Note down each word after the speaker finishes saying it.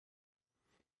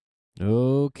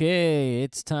Okay,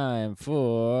 it's time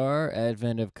for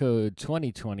Advent of Code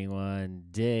 2021,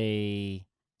 day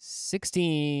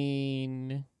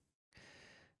 16.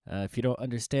 If you don't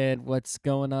understand what's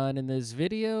going on in this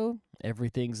video,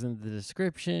 everything's in the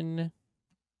description.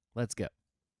 Let's go.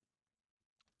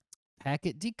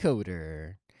 Packet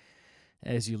decoder.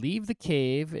 As you leave the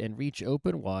cave and reach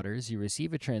open waters, you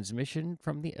receive a transmission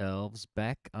from the elves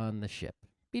back on the ship.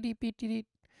 Beep, beep, beep,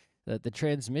 the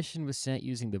transmission was sent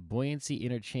using the buoyancy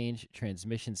interchange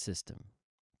transmission system.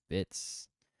 Bits,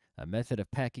 a method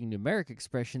of packing numeric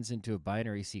expressions into a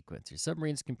binary sequence. Your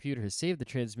submarine's computer has saved the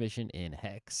transmission in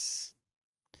hex.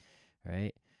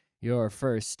 Right? Your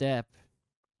first step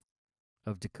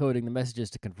of decoding the messages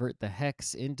to convert the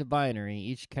hex into binary.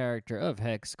 Each character of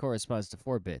hex corresponds to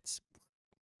 4 bits.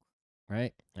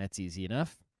 Right? That's easy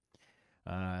enough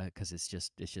because it's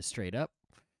just straight up.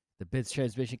 The bits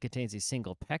transmission contains a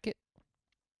single packet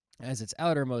as its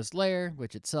outermost layer,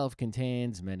 which itself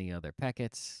contains many other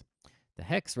packets. The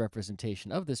hex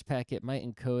representation of this packet might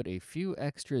encode a few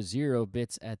extra 0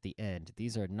 bits at the end.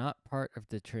 These are not part of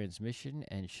the transmission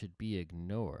and should be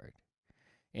ignored.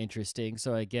 Interesting.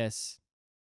 So I guess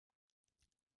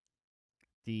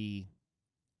does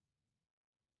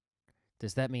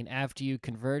that mean after you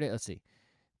convert it? Let's see.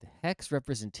 The hex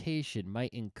representation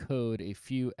might encode a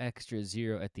few extra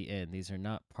 0 at the end. These are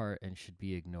not part and should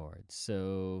be ignored.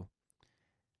 So,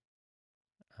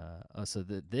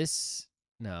 this,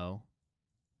 no.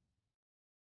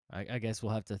 I guess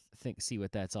we'll have to see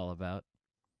what that's all about.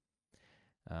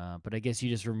 But I guess you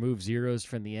just remove zeros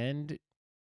from the end.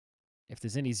 If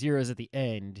there's any zeros at the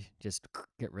end, just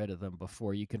get rid of them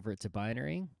before you convert to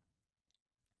binary.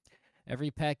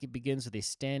 Every packet begins with a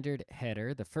standard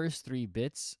header. The first 3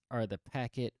 bits are the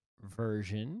packet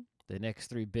version. The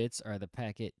next 3 bits are the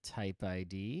packet type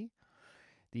ID.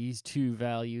 These 2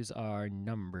 values are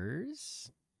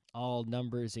numbers. All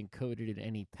numbers encoded in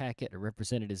any packet are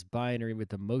represented as binary with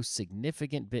the most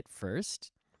significant bit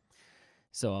first.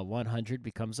 So a 100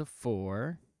 becomes a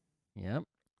 4. Yep.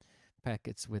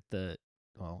 Packets with the,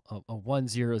 well, a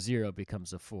 100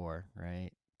 becomes a 4, right?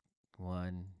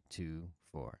 1, 2,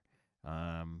 4.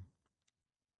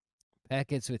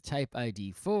 Packets with type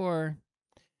ID 4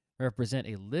 represent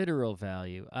a literal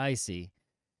value. I see.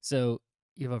 So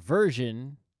you have a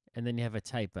version and then you have a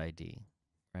type ID,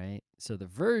 right? So the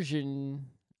version,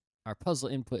 our puzzle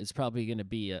input is probably going to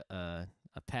be a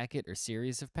packet or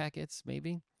series of packets,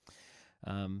 maybe.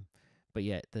 But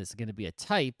yeah, there's going to be a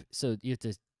type. So you have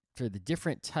to, for the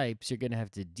different types, you're going to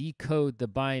have to decode the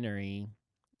binary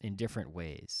in different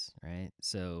ways, right?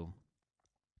 So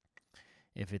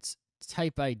if it's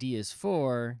type ID is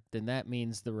 4, then that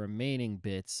means the remaining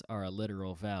bits are a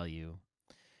literal value,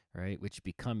 right? Which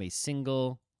become a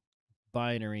single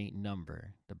binary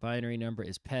number. The binary number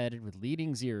is padded with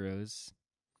leading zeros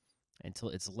until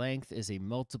its length is a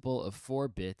multiple of 4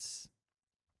 bits.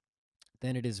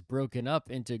 Then it is broken up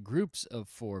into groups of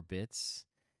 4 bits,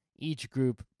 each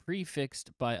group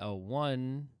prefixed by a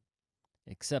 1,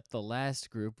 except the last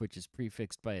group, which is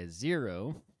prefixed by a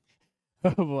 0.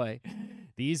 Oh boy.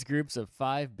 These groups of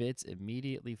 5 bits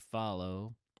immediately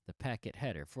follow the packet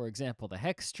header. For example, the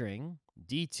hex string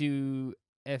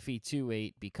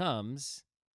D2FE28 becomes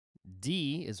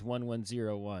D is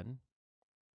 1101.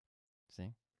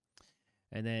 See?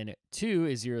 And then 2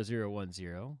 is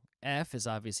 0010. F is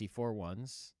obviously 4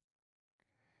 ones,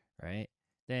 right?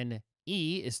 Then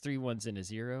E is 3 ones and a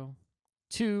 0.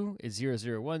 2 is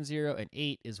 0010, and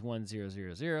 8 is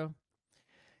 1000.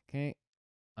 Okay.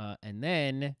 And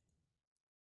then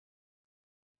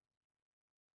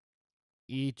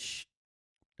each,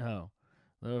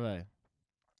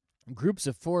 groups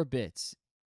of 4 bits.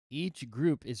 Each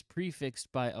group is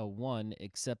prefixed by a 1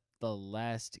 except the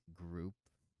last group,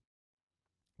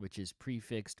 which is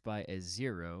prefixed by a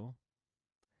 0.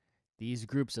 These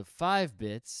groups of 5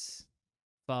 bits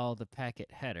follow the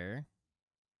packet header.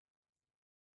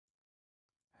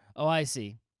 Oh, I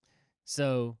see.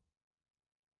 So,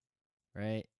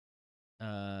 right?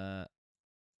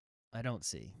 I don't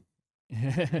see.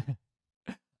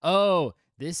 Oh,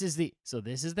 this is the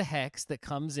hex that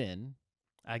comes in.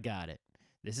 I got it.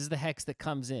 This is the hex that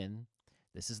comes in.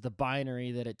 This is the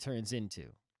binary that it turns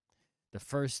into. The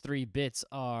first 3 bits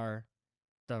are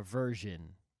the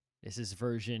version. This is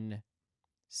version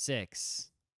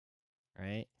 6,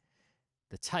 right?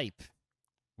 The type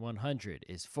 100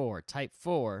 is 4. Type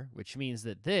 4, which means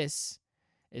that this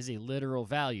is a literal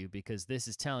value because this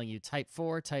is telling you type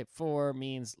 4. Type 4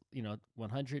 means,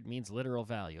 100 means literal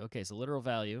value. Okay, so literal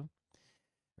value,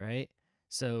 right?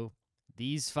 So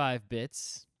these 5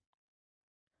 bits,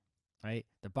 right?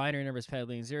 The binary number is padded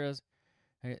leading zeros.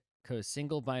 Right? code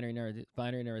single binary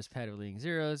number is padded with leading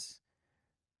zeros.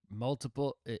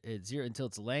 Multiple zero until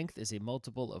its length is a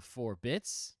multiple of 4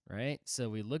 bits, right? So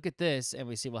we look at this and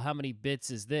we say, well, how many bits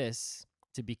is this?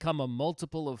 To become a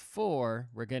multiple of 4,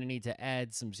 we're going to need to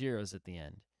add some zeros at the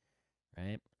end,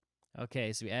 right?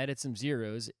 Okay, so we added some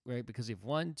zeros, right? Because we have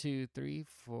 1, 2, 3,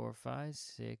 4, 5,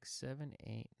 6, 7,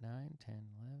 8, 9, 10,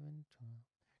 11, 12,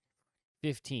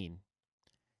 15.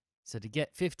 So to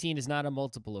get 15 is not a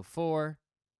multiple of 4,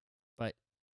 but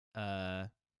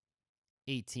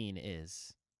 18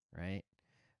 is, right?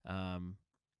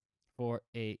 4,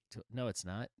 8, no, it's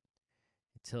not.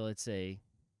 Until it's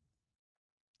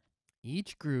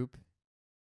each group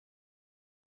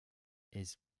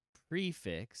is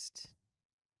prefixed.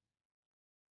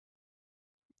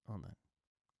 Hold on.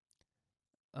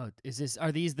 Oh,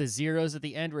 are these the zeros at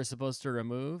the end we're supposed to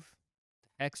remove?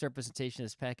 The hex representation of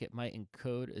this packet might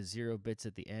encode a 0 bits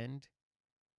at the end.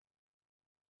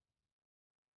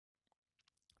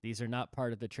 These are not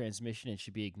part of the transmission and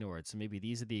should be ignored. So maybe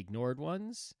these are the ignored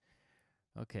ones.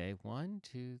 Okay, 1,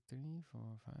 2, 3, 4,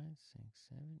 5, 6,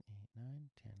 7, 8, 9,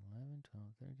 10, 11, 12,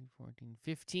 13, 14,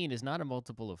 15 is not a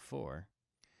multiple of 4.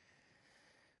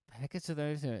 Packets of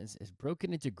is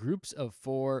broken into groups of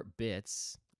 4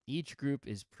 bits. Each group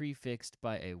is prefixed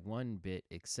by a 1 bit,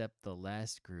 except the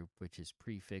last group, which is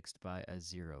prefixed by a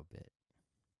 0 bit.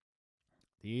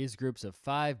 These groups of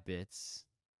 5 bits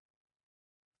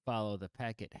follow the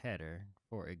packet header.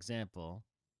 For example,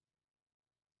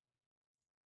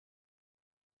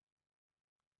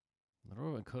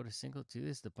 literal encode a single to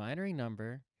this. The binary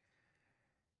number.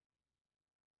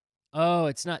 Oh,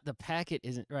 it's not, the packet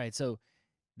isn't right. So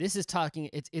this is talking,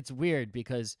 it's weird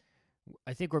because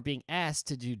I think we're being asked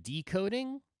to do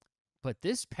decoding, but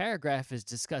this paragraph is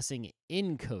discussing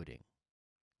encoding,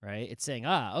 right? It's saying,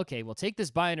 okay, we'll take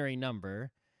this binary number,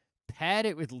 pad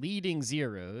it with leading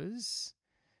zeros,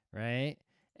 right?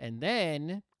 And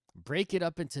then break it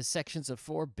up into sections of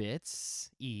 4 bits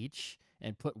each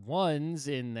and put ones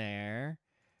in there,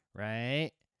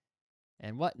 right?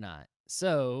 And whatnot.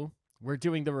 So we're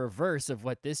doing the reverse of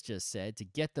what this just said to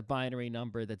get the binary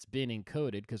number that's been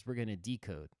encoded because we're going to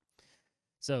decode.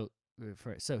 So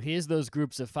here's those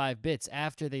groups of 5 bits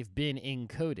after they've been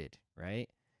encoded, right?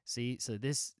 See, so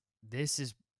this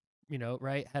is,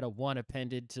 right, had a 1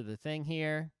 appended to the thing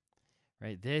here,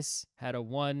 right? This had a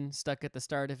 1 stuck at the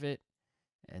start of it,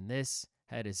 and this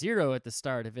had a 0 at the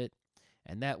start of it,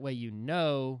 and that way you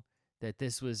know that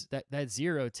this was, that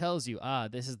 0 tells you,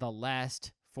 this is the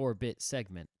last 4-bit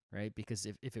segment, right? Because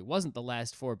if it wasn't the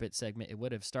last 4-bit segment, it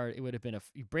would have been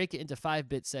you break it into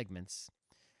 5-bit segments,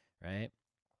 right?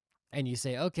 And you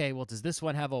say, okay, well, does this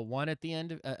one have a 1 at the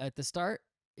end, at the start?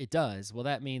 It does. Well,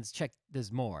 that means check,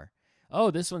 there's more.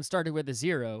 Oh, this one started with a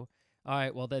 0. All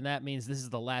right, well, then that means this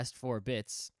is the last 4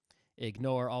 bits.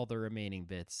 Ignore all the remaining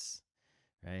bits,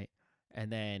 right?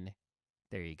 And then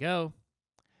there you go.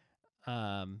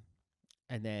 And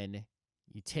then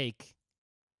you take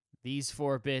these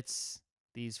 4 bits,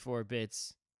 these 4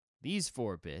 bits, these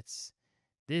 4 bits.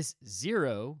 This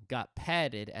 0 got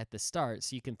padded at the start,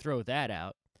 so you can throw that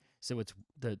out. So it's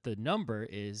the number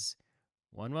is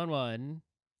 111,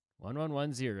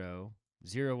 1110,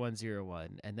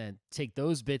 0101, and then take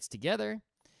those bits together,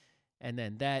 and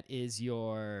then that is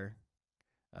your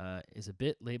is a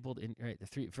bit labeled in the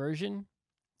 3 version.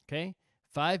 Okay,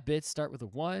 5 bits start with a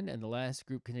 1, and the last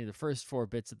group contains the first 4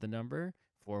 bits of the number.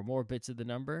 4 more bits of the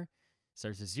number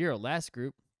starts with 0. Last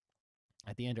group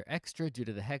at the end are extra due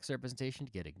to the hex representation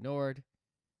to get ignored.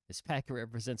 This packet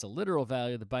represents a literal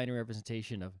value, the binary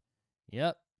representation of,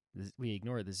 we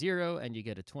ignore the 0, and you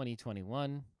get a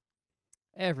 2021.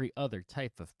 Every other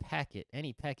type of packet,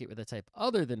 any packet with a type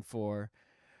other than 4,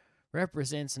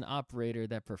 represents an operator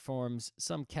that performs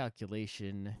some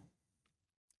calculation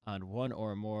on one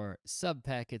or more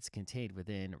subpackets contained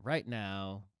within. Right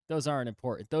now, those aren't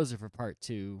important. Those are for part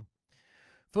 2.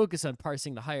 Focus on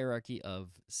parsing the hierarchy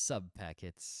of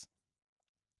subpackets.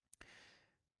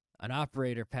 An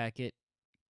operator packet,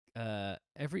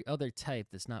 every other type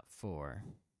that's not 4.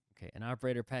 Okay, an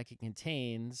operator packet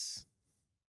contains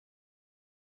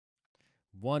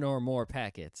 1 or more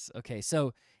packets. Okay,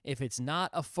 so if it's not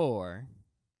a 4,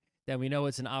 then we know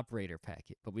it's an operator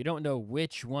packet, but we don't know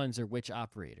which ones are which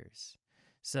operators.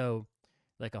 So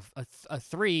like a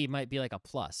 3 might be like a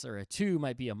plus, or a 2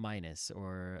 might be a minus,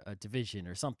 or a division,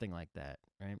 or something like that,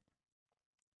 right?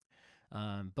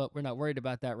 But we're not worried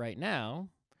about that right now.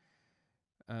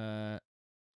 Where's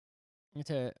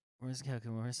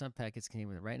subpackets contained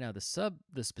with it? Right now,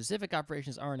 the specific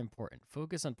operations aren't important.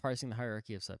 Focus on parsing the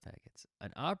hierarchy of subpackets.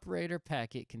 An operator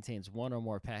packet contains 1 or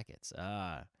more packets.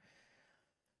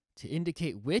 To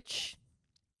indicate which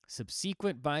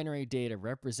subsequent binary data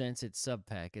represents its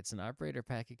subpackets, an operator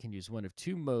packet can use one of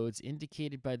two modes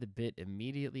indicated by the bit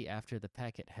immediately after the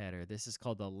packet header. This is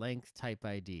called the length type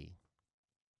ID.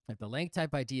 If the length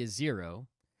type ID is 0,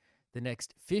 the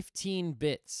next 15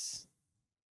 bits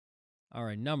are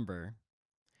a number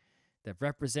that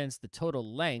represents the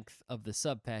total length of the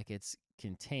subpackets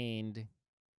contained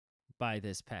by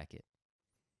this packet.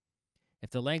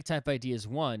 If the length type ID is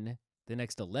 1, the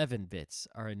next 11 bits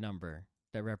are a number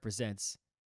that represents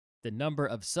the number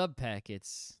of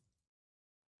subpackets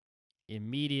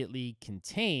immediately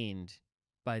contained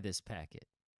by this packet.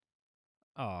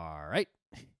 All right.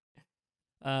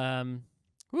 Got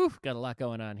a lot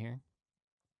going on here.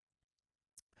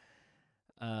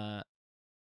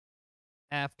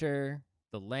 After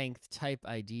the length type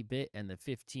ID bit and the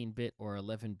 15-bit or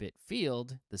 11-bit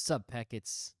field, the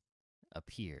subpackets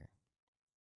appear.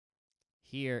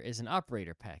 Here is an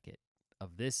operator packet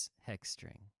of this hex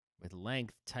string with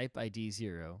length type ID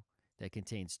 0 that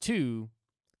contains two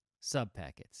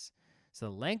subpackets. So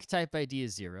the length type ID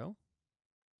is 0.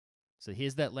 So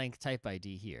here's that length type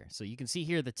ID here. So you can see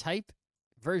here the type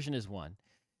version is 1.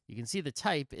 You can see the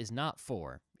type is not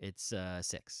 4. It's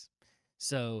 6.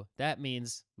 So that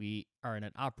means we are in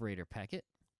an operator packet.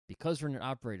 Because we're in an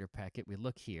operator packet, we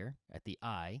look here at the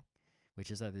I,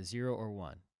 which is either 0 or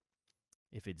 1.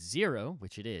 If it's 0,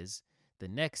 which it is, the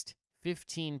next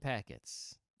 15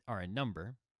 packets are a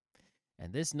number,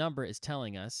 and this number is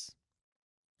telling us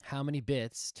how many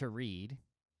bits to read,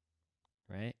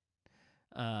 right?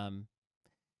 And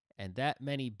that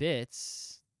many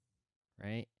bits,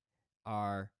 right,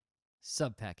 are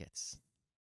subpackets,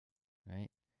 right?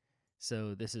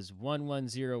 So this is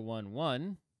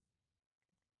 11011,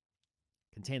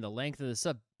 contain the length of the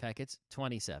subpackets,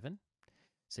 27.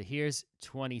 So here's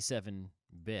 27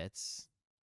 bits.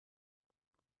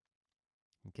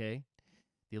 Okay.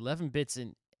 The 11 bits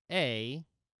in A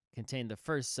contain the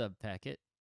first subpacket,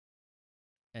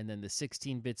 and then the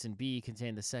 16 bits in B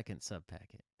contain the second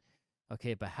subpacket.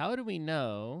 Okay, but how do we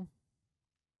know?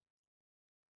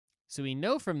 So we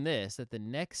know from this that the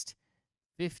next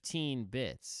 15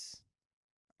 bits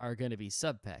are going to be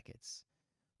subpackets.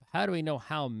 How do we know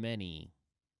how many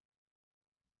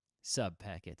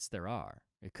subpackets there are?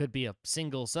 It could be a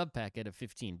single subpacket of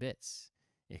 15 bits.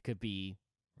 It could be,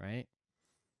 right?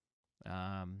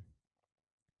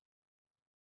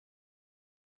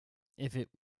 If it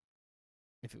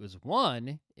was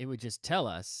 1, it would just tell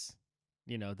us,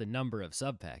 the number of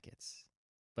subpackets.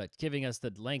 But giving us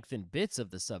the length in bits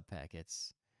of the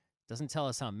subpackets doesn't tell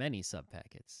us how many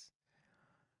subpackets.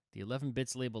 The 11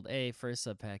 bits labeled A, first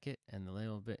subpacket, and the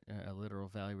labeled bit, a literal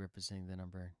value representing the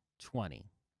number 20.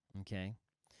 Okay.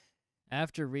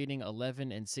 After reading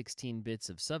 11 and 16 bits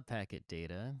of subpacket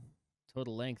data,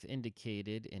 total length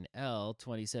indicated in L,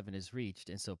 27 is reached,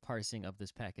 and so parsing of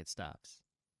this packet stops.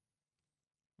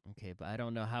 Okay, but I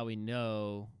don't know how we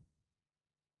know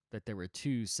that there were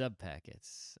two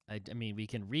subpackets. I mean, we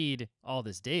can read all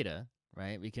this data,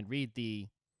 right? We can read it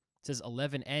says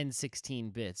 11 and 16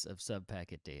 bits of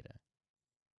subpacket data.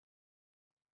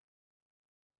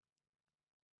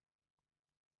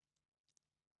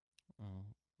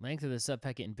 Length of the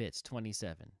subpacket in bits,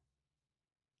 27.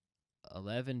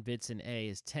 11 bits in A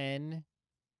is 10.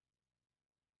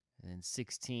 And then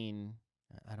 16,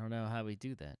 I don't know how we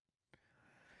do that.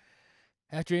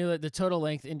 After the total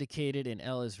length indicated in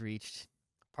L is reached,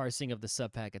 parsing of the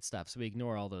subpacket stops. So we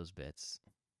ignore all those bits.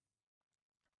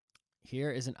 Here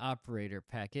is an operator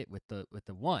packet with the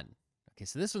 1. Okay,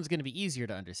 so this one's going to be easier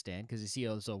to understand because you see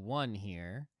there's a 1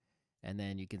 here. And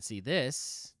then you can see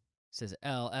this says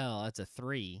LL, that's a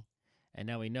 3. And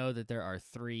now we know that there are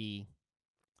 3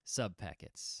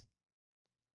 subpackets.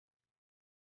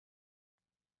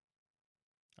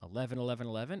 11, 11,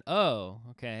 11. Oh,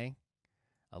 okay.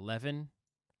 11.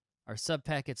 Are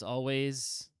subpackets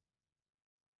always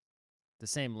the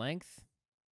same length?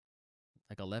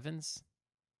 Like 11s?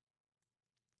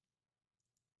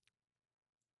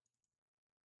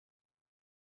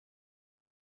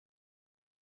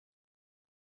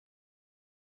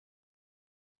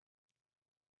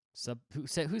 Who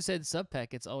said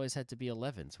subpackets always had to be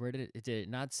 11s? Where did it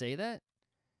not say that?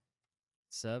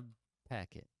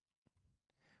 Subpacket.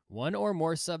 One or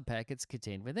more subpackets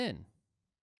contained within.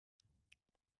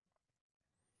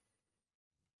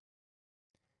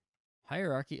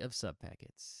 Hierarchy of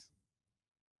subpackets.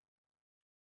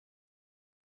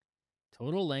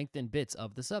 Total length in bits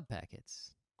of the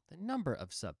subpackets. The number of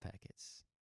subpackets.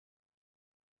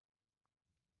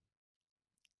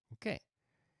 Okay.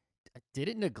 Did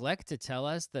it neglect to tell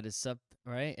us that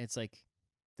right? It's like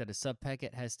that a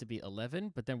subpacket has to be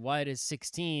 11, but then why does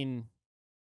 16,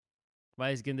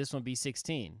 why is again this one be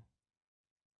 16?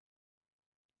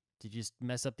 Did you just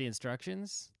mess up the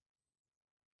instructions?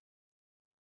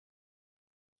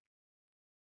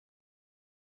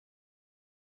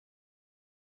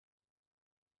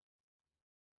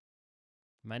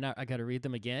 Am I not, I gotta read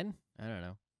them again? I don't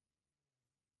know.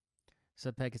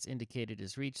 Subpackets indicated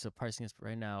as reach, so parsing this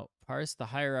right now. Parse the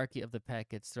hierarchy of the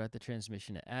packets throughout the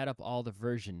transmission and add up all the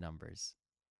version numbers.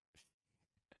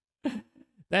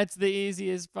 That's the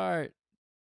easiest part.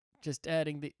 Just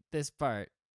adding this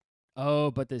part. Oh,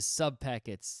 but there's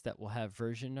subpackets that will have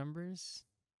version numbers.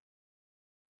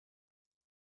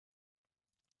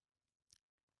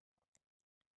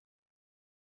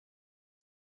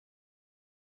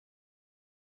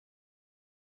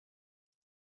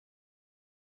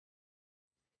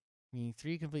 Meaning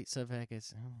 3 complete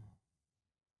subpackets. Oh.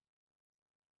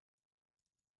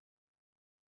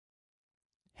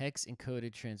 Hex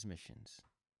encoded transmissions.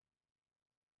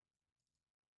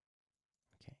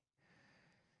 Okay.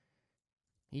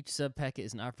 Each subpacket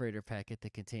is an operator packet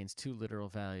that contains 2 literal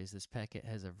values. This packet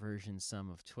has a version sum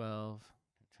of 12.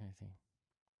 I'm trying to think.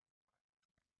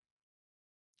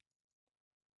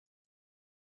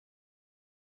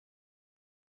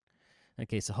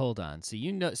 Okay, so hold on. So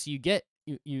you know, so you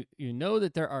know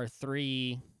that there are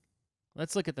 3.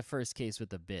 Let's look at the first case with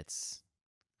the bits.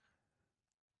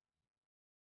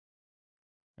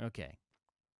 Okay.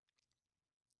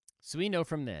 So we know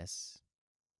from this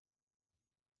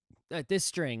that this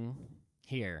string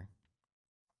here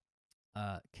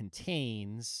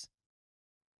contains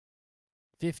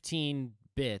 15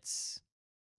 bits,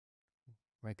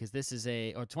 right? Because this is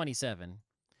or 27.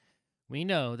 We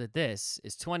know that this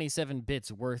is 27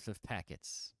 bits worth of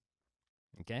packets.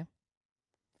 Okay.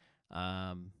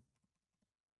 But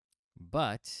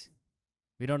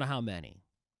we don't know how many.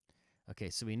 Okay,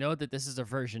 so we know that this is a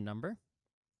version number,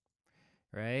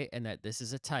 right? And that this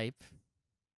is a type.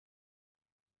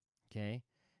 Okay.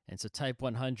 And so type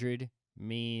 100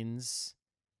 means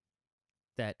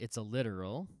that it's a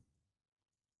literal.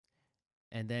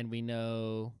 And then we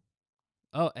know,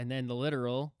 oh, and then the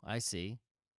literal, I see,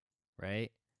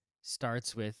 right,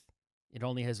 starts with, it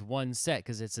only has one set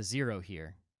because it's a 0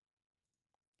 here,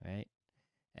 right?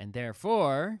 And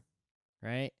therefore,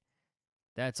 right,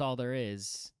 that's all there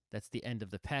is. That's the end of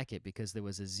the packet because there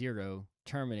was a 0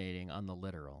 terminating on the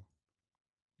literal.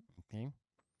 Okay.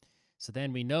 So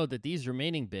then we know that these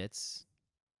remaining bits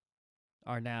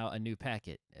are now a new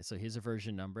packet. So here's a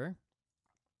version number.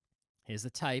 Here's the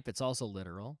type. It's also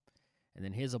literal. And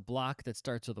then here's a block that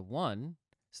starts with a 1.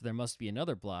 So there must be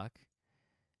another block.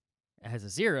 It has a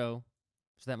 0.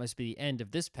 So that must be the end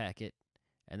of this packet.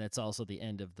 And that's also the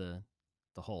end of the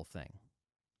whole thing.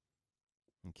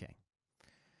 Okay.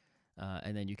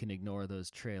 And then you can ignore those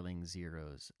trailing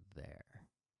zeros there.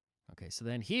 Okay, so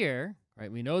then here,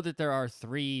 right, we know that there are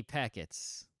 3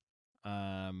 packets.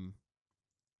 Right?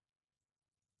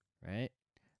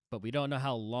 But we don't know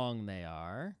how long they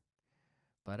are.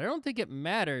 But I don't think it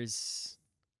matters.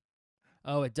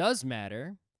 Oh, it does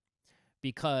matter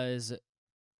because,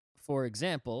 for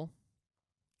example,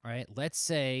 right, let's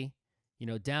say,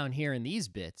 down here in these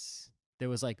bits, there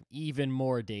was like even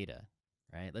more data,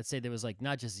 right? Let's say there was like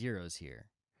not just zeros here.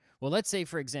 Well, let's say,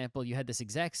 for example, you had this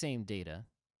exact same data,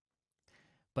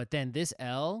 but then this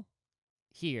L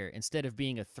here, instead of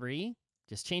being a 3,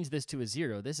 just change this to a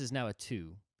 0. This is now a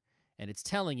 2. And it's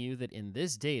telling you that in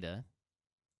this data,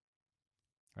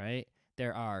 right,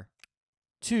 there are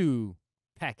 2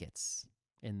 packets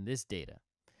in this data.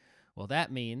 Well,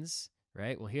 that means,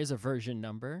 right, well, here's a version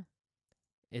number.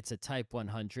 It's a type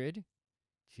 100,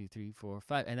 2, 3, 4,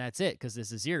 5, and that's it because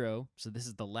this is 0. So this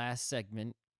is the last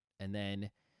segment. And then,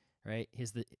 right,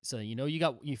 so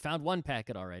you found 1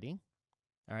 packet already.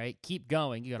 All right, keep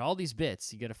going. You got all these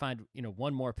bits. You got to find,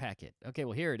 1 more packet. Okay,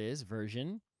 well, here it is,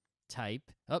 version,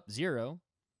 type, 0.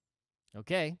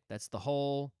 Okay, that's the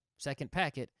whole second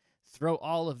packet. Throw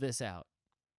all of this out.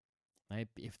 Right?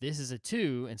 If this is a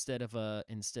 2 instead of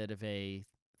a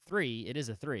 3, it is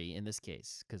a 3 in this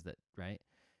case because that, right?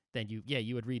 Then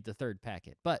you would read the third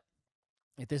packet. But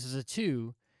if this is a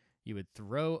 2, you would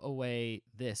throw away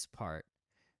this part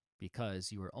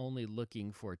because you were only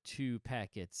looking for 2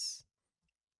 packets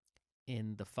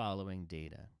in the following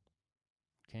data.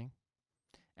 Okay?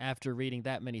 After reading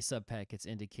that many subpackets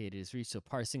indicated is reached, so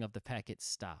parsing of the packet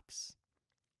stops.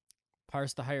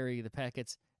 Parse the hierarchy of the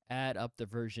packets, add up the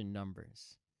version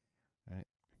numbers. All right.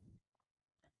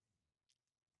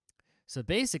 So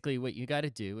basically what you got to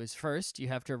do is first you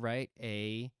have to write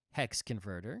a hex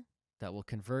converter that will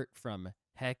convert from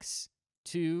hex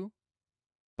to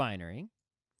binary.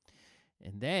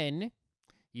 And then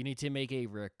you need to make a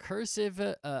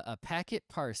recursive a packet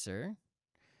parser,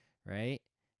 right?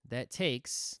 That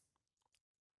takes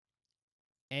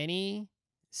any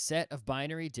set of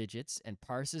binary digits and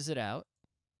parses it out,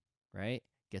 right?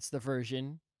 Gets the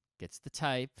version, gets the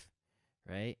type,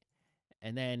 right?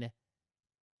 And then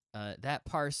that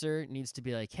parser needs to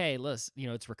be like, hey, listen,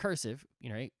 it's recursive,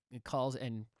 right? It calls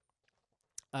and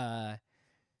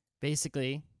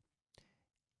basically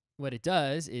what it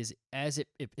does is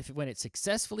when it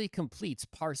successfully completes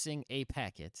parsing a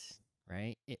packet,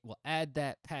 right, it will add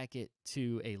that packet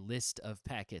to a list of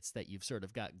packets that you've sort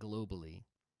of got globally,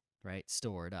 right,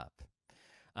 stored up.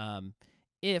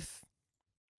 If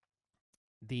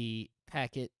the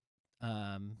packet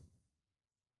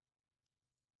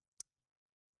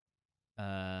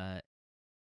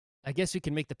I guess we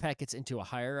can make the packets into a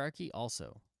hierarchy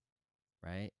also,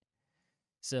 right?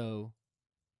 So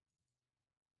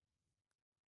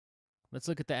let's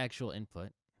look at the actual input.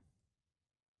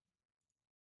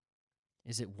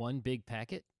 Is it one big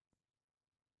packet?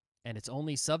 And it's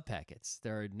only subpackets.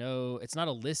 It's not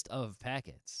a list of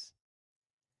packets.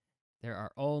 There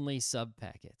are only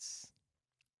subpackets.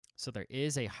 So there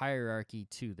is a hierarchy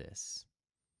to this.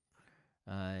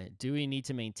 Do we need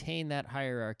to maintain that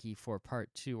hierarchy for part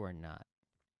 2 or not?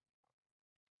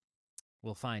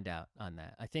 We'll find out on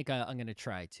that. I think I'm going to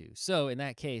try to. So in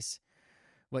that case,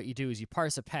 what you do is you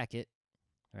parse a packet,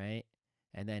 right?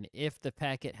 And then if the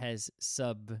packet has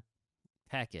sub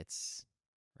packets,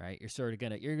 right, you're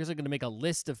just gonna make a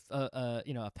list of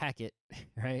a packet,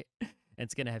 right? And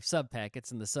it's gonna have sub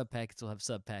packets, and the sub packets will have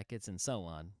sub packets, and so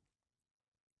on.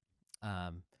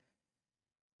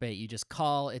 But you just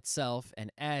call itself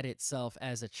and add itself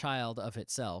as a child of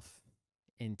itself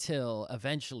until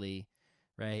eventually,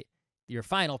 right, your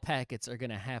final packets are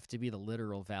gonna have to be the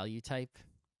literal value type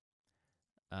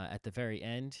at the very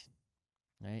end,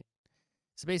 right?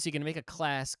 So basically, you're gonna make a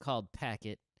class called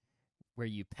packet where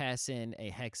you pass in a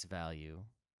hex value,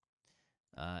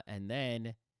 and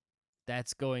then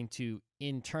that's going to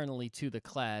internally to the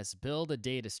class build a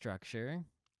data structure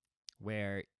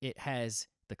where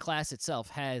the class itself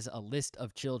has a list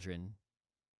of children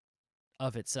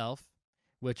of itself,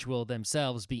 which will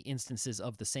themselves be instances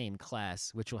of the same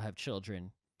class, which will have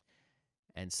children,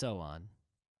 and so on.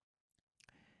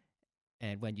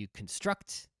 And when you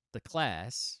construct the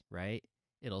class, right,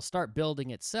 it'll start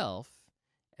building itself,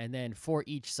 and then for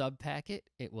each subpacket,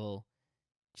 it will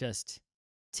just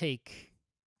take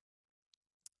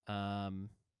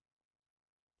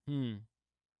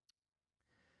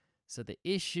so the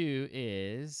issue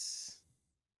is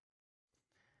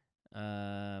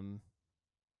so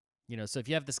if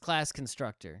you have this class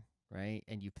constructor, right,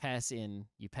 and you pass in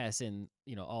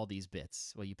all these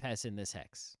bits, well, you pass in this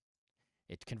hex,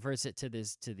 it converts it to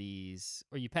these,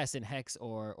 or you pass in hex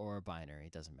or binary,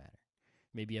 it doesn't matter,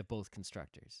 maybe you have both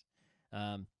constructors.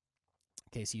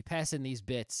 Okay, so you pass in these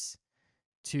bits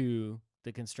to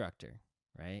the constructor,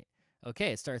 right?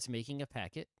 Okay, it starts making a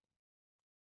packet.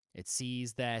 It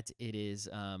sees that it is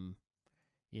 0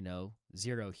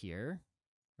 here,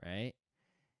 right?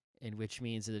 And which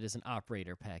means that it is an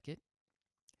operator packet.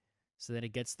 So then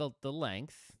it gets the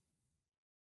length,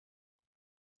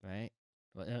 right?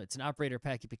 Well, no, it's an operator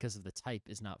packet because of the type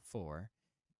is not 4.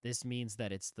 This means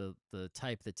that it's the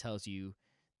type that tells you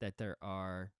that there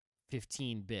are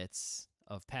 15 bits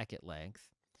of packet length.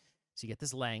 So you get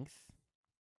this length,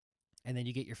 and then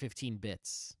you get your 15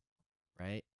 bits,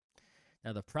 right?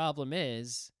 Now the problem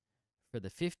is, for the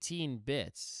 15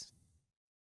 bits,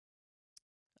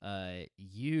 if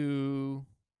you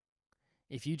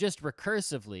just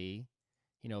recursively,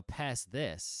 pass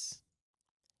this,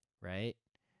 right,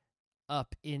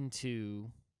 up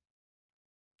into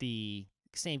the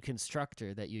same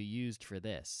constructor that you used for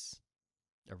this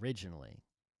originally,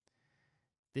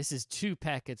 this is 2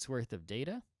 packets worth of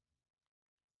data.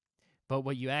 But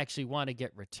what you actually want to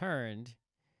get returned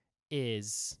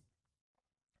is,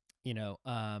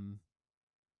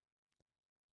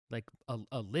 like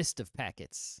a list of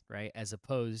packets, right, as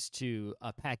opposed to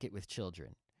a packet with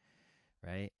children,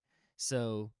 right?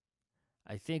 So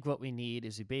I think what we need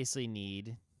is we basically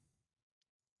need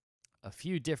a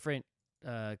few different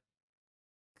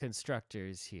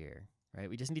constructors here, right?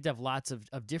 We just need to have lots of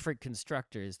different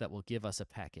constructors that will give us a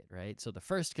packet, right? So the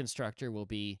first constructor will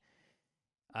be,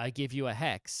 I give you a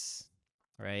hex,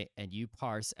 right, and you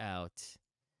parse out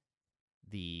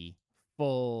the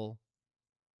full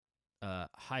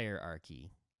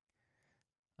hierarchy.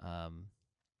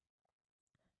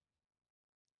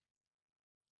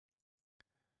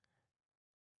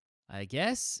 I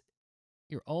guess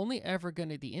you're only ever going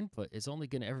to, the input is only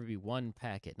going to ever be one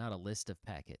packet, not a list of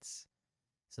packets.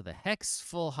 So the hex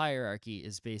full hierarchy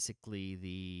is basically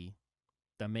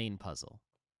the main puzzle,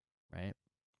 right?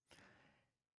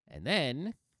 And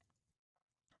then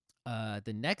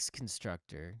the next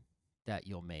constructor that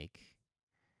you'll make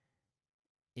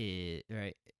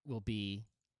will be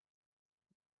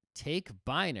take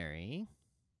binary,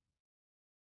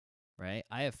 right?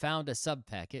 I have found a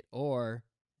subpacket or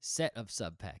set of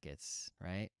subpackets,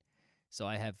 right? So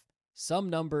I have some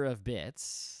number of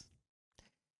bits,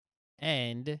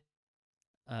 and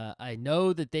I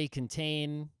know that they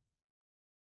contain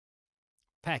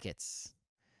packets,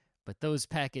 but those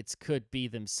packets could be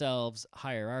themselves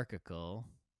hierarchical,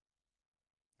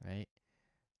 right?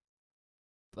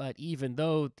 But even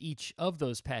though each of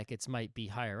those packets might be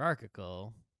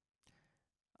hierarchical,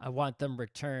 I want them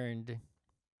returned.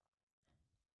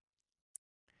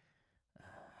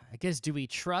 I guess, do we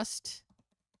trust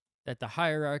that the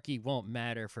hierarchy won't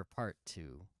matter for part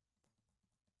 2?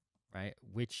 Right?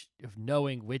 Of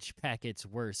knowing which packets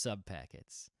were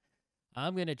subpackets.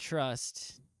 I'm going to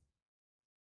trust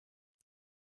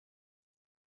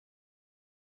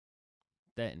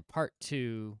that in part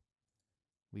 2,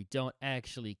 we don't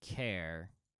actually care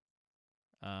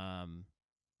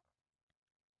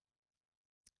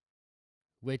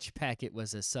which packet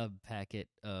was a subpacket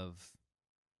of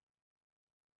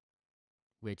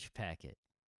which packet.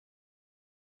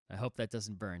 I hope that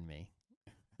doesn't burn me.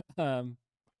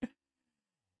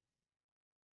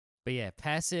 But yeah,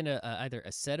 pass in either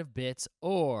a set of bits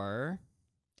or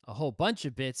a whole bunch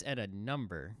of bits and a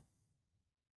number,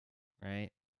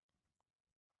 right?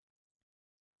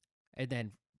 And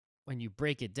then when you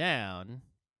break it down,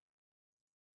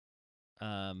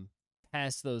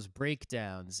 pass those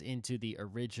breakdowns into the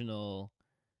original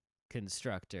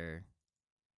constructor,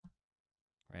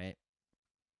 right?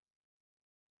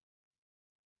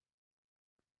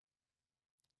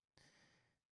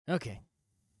 Okay.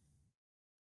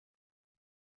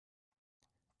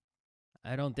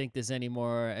 I don't think there's any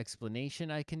more explanation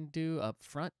I can do up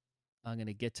front. I'm going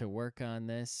to get to work on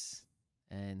this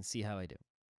and see how I do.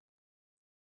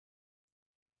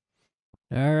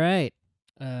 All right.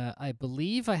 I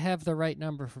believe I have the right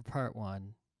number for part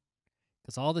 1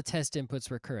 because all the test inputs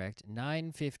were correct.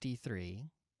 953.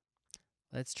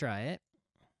 Let's try it.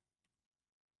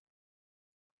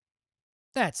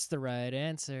 That's the right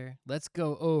answer. Let's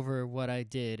go over what I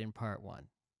did in part 1.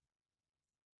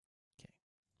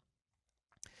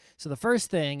 So the first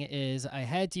thing is I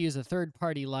had to use a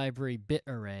third-party library bit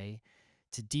array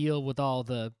to deal with all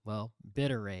the, well,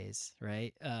 bit arrays,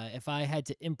 right? If I had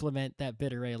to implement that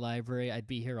bit array library, I'd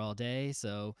be here all day.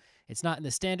 So it's not in the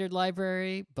standard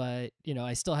library, but,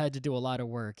 I still had to do a lot of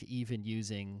work even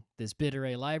using this bit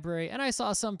array library. And I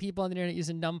saw some people on the internet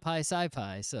using NumPy,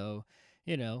 SciPy. So,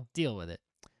 deal with it.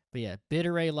 But yeah, bit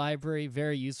array library,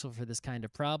 very useful for this kind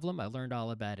of problem. I learned all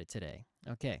about it today.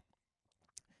 Okay.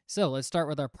 So let's start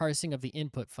with our parsing of the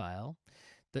input file.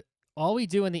 All we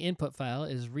do in the input file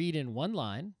is read in one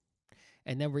line,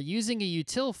 and then we're using a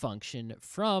util function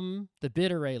from the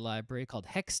bit array library called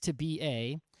hex to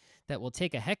ba that will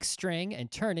take a hex string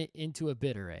and turn it into a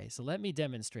bit array. So let me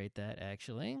demonstrate that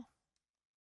actually.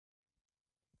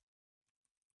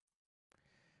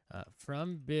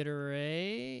 From bit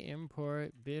array,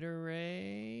 import bit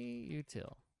array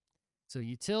util. So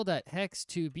util.hex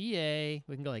to ba,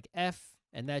 we can go like f,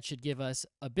 and that should give us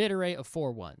a bit array of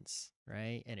 4 ones,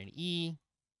 right? And an E,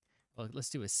 well, let's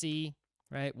do a C,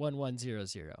 right? 1100.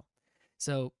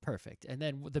 So perfect. And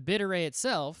then the bit array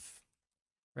itself,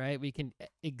 right? We can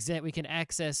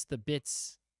access the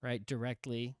bits, right,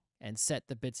 directly and set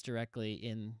the bits directly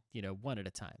in, one at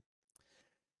a time.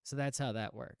 So that's how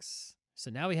that works. So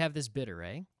now we have this bit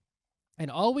array. And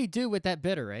all we do with that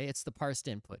bit array, it's the parsed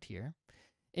input here,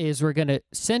 is we're going to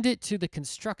send it to the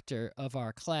constructor of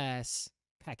our class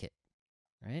packet,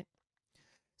 right?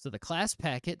 So the class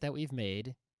packet that we've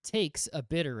made takes a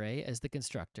bit array as the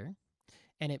constructor,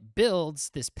 and it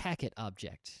builds this packet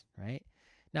object, right?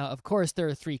 Now, of course, there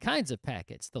are 3 kinds of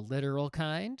packets: the literal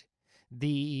kind,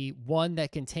 the one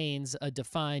that contains a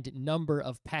defined number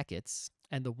of packets,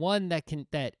 and the one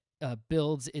that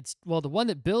builds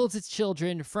its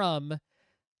children from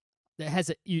that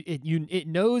has it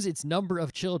knows its number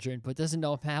of children, but doesn't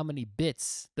know how many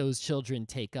bits those children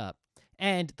take up.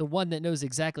 And the one that knows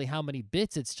exactly how many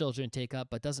bits its children take up,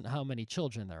 but doesn't know how many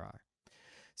children there are.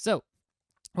 So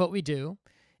what we do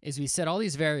is we set all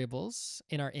these variables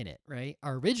in our init, right?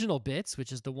 Our original bits,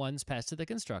 which is the ones passed to the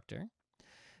constructor.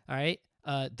 All right.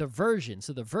 The version.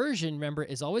 So the version, remember,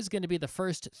 is always going to be the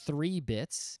first 3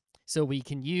 bits. So we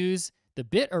can use the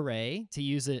bit array to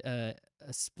use a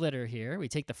splitter here. We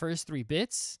take the first 3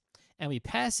 bits and we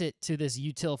pass it to this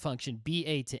util function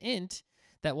ba to int,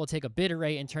 that will take a bit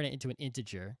array and turn it into an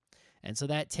integer. And so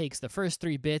that takes the first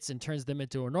 3 bits and turns them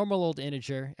into a normal old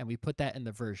integer, and we put that in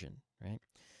the version, right?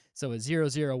 So a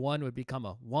 001 would become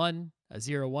a 1, a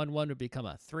 011 would become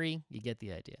a 3. You get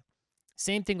the idea.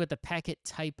 Same thing with the packet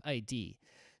type ID.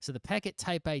 So the packet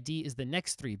type ID is the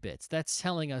next 3 bits. That's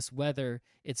telling us whether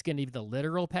it's going to be the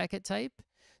literal packet type,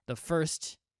 the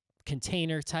first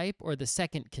container type, or the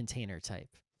second container type.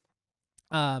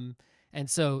 And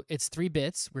so it's 3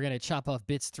 bits. We're going to chop off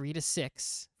bits 3 to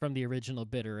 6 from the original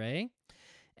bit array,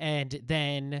 and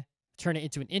then turn it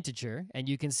into an integer. And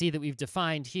you can see that we've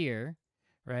defined here,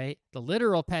 right? The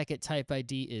literal packet type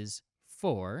ID is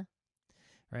 4,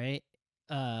 right?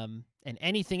 And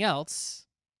anything else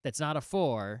that's not a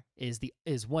 4 is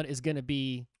going to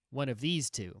be one of these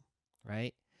two,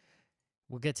 right?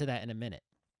 We'll get to that in a minute.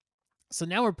 So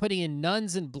now we're putting in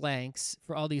nuns and blanks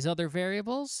for all these other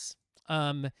variables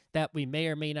that we may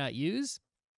or may not use,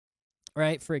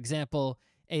 right? For example,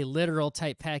 a literal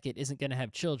type packet isn't going to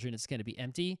have children; it's going to be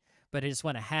empty. But I just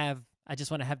want to have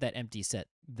that empty set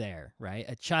there, right?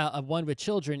 A one with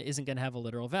children isn't going to have a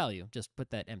literal value. Just put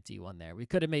that empty one there. We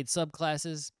could have made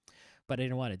subclasses, but I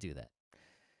didn't want to do that.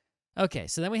 Okay,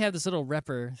 so then we have this little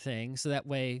repr thing, so that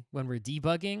way when we're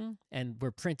debugging and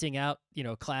we're printing out,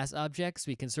 class objects,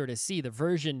 we can sort of see the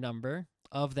version number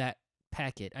of that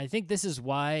packet. I think this is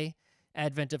why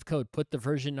Advent of Code put the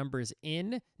version numbers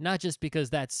in, not just because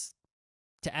that's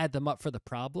to add them up for the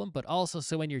problem, but also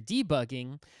so when you're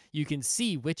debugging, you can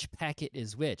see which packet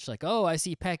is which. Like, oh, I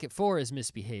see packet 4 is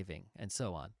misbehaving, and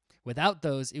so on. Without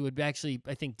those, it would actually,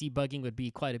 I think debugging would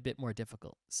be quite a bit more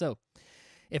difficult. So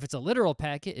if it's a literal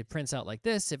packet, it prints out like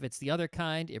this. If it's the other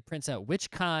kind, it prints out which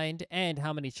kind and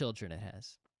how many children it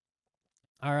has.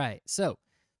 All right, so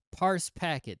parse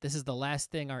packet. This is the last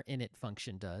thing our init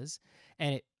function does.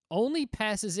 And it only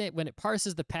passes it when it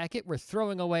parses the packet. We're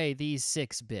throwing away these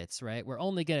 6 bits, right? We're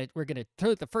gonna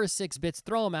take the first 6 bits,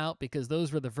 throw them out because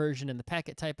those were the version and the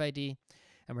packet type ID,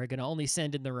 and we're gonna only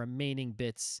send in the remaining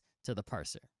bits to the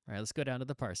parser. All right, let's go down to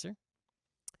the parser.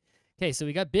 Okay, so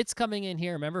we got bits coming in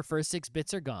here. Remember, first 6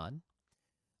 bits are gone.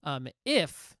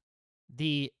 If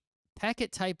the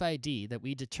packet type ID that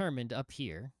we determined up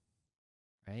here,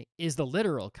 right, is the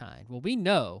literal kind, well, we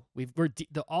know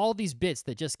all these bits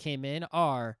that just came in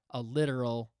are a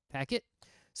literal packet,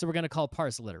 so we're going to call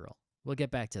parse literal. We'll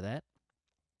get back to that.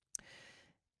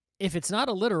 If it's not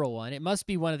a literal one, it must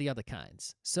be one of the other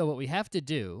kinds. So what we have to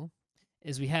do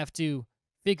is we have to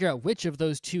figure out which of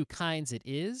those 2 kinds it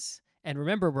is. And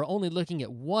remember, we're only looking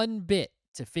at 1 bit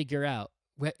to figure out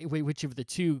which of the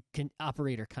 2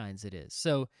 operator kinds it is.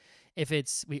 So if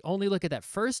we only look at that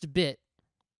first bit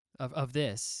of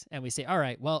this, and we say, all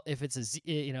right, well, if it's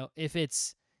if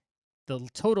it's the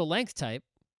total length type,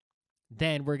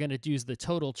 then we're going to use the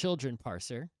total children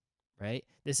parser, right?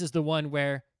 This is the one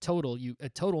where a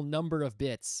total number of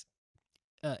bits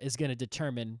is going to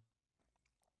determine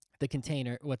the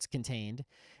container, what's contained.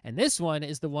 And this one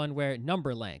is the one where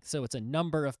number length. So it's a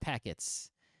number of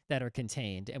packets that are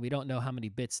contained, and we don't know how many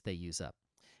bits they use up.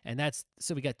 And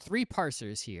so we got 3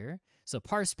 parsers here. So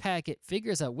parse packet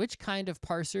figures out which kind of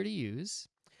parser to use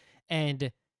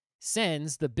and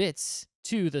sends the bits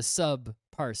to the sub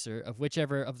parser of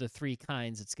whichever of the 3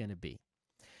 kinds it's going to be.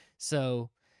 So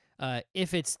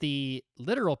if it's the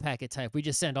literal packet type, we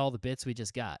just send all the bits we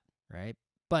just got, right?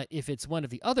 But if it's one of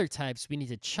the other types, we need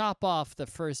to chop off the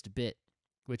first bit,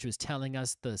 which was telling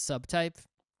us the subtype,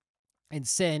 and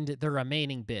send the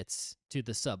remaining bits to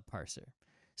the sub parser.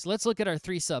 So let's look at our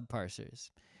 3 sub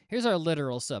parsers. Here's our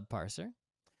literal sub parser.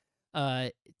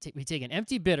 We take an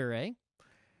empty bit array,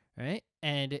 right?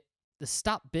 And the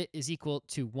stop bit is equal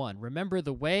to 1. Remember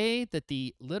the way that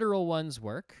the literal ones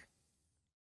work.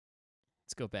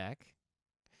 Let's go back.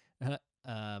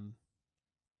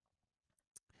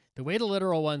 The way the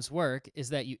literal ones work is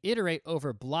that you iterate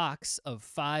over blocks of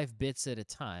 5 bits at a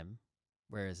time.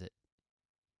 Where is it?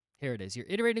 Here it is. You're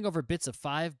iterating over bits of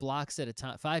 5 blocks at a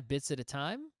time, 5 bits at a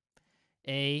time.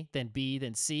 A, then B,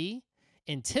 then C,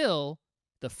 until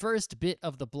the first bit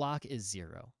of the block is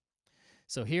 0.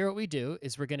 So here what we do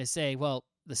is we're going to say, well,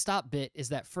 the stop bit is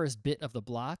that first bit of the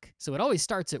block. So it always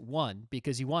starts at 1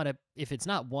 because you want to, if it's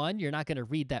not 1, you're not going to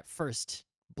read that first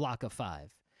block of 5.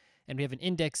 And we have an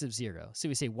index of 0. So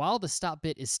we say, while the stop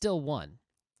bit is still 1,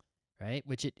 right,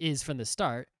 which it is from the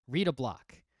start, read a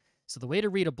block. So the way to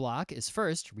read a block is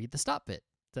first read the stop bit.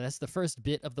 So that's the first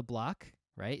bit of the block,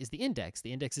 right, is the index.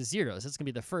 The index is 0, so it's going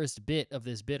to be the first bit of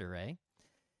this bit array.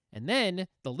 And then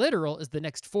the literal is the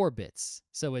next 4 bits.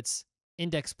 So it's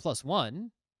index plus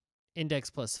 1 index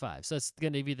plus 5. So it's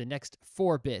going to be the next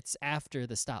 4 bits after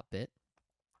the stop bit,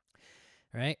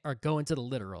 right, are going to the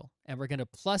literal. And we're going to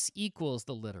plus equals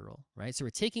the literal, right? So we're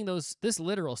taking this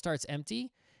literal starts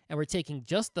empty, and we're taking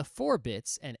just the 4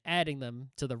 bits and adding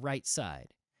them to the right side,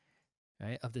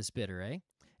 right, of this bit array.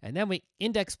 And then we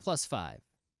index plus 5.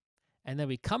 And then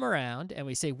we come around and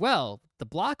we say, well, the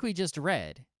block we just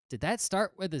read, did that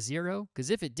start with a 0? Because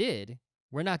if it did,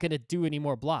 we're not going to do any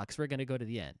more blocks. We're going to go to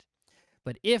the end.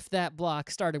 But if that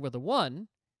block started with a 1,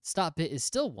 stop bit is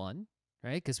still 1,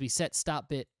 right? Because we set stop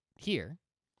bit here.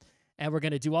 And we're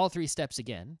going to do all 3 steps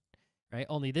again, right?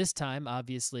 Only this time,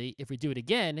 obviously, if we do it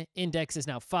again, index is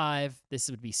now 5.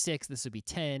 This would be 6. This would be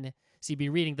 10. So you'd be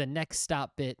reading the next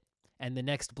stop bit and the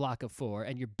next block of 4.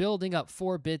 And you're building up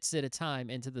 4 bits at a time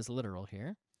into this literal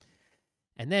here.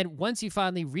 And then once you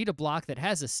finally read a block that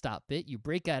has a stop bit, you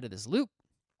break out of this loop.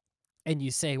 And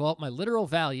you say, well, my literal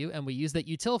value, and we use that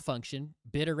util function,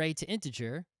 bit array to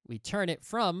integer. We turn it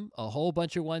from a whole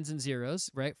bunch of 1s and 0s,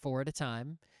 right, 4 at a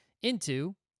time,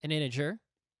 into an integer.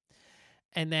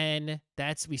 And then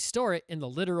we store it in the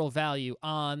literal value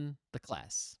on the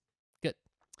class. Good.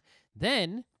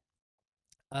 Then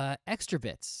extra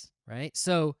bits, right?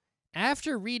 So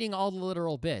after reading all the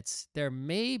literal bits, there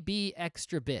may be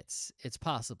extra bits. It's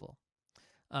possible.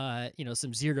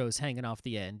 Some zeros hanging off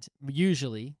the end.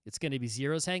 Usually, it's going to be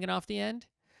zeros hanging off the end,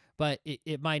 but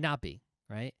it might not be,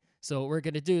 right? So what we're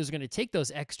going to do is we're going to take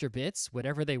those extra bits,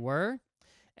 whatever they were,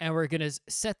 and we're going to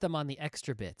set them on the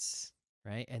extra bits,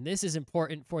 right? And this is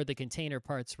important for the container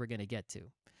parts we're going to get to,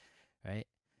 right?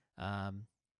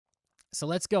 So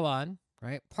let's go on,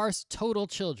 right? Parse total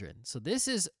children. So this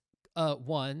is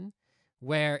one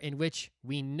in which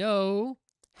we know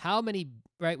how many,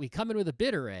 right? We come in with a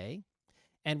bit array,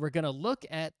 and we're going to look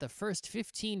at the first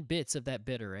 15 bits of that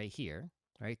bit array here,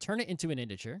 right? Turn it into an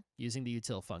integer using the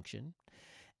util function.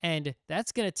 And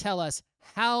that's going to tell us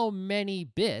how many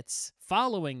bits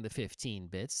following the 15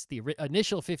 bits, the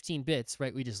initial 15 bits,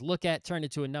 right? We just look at, turn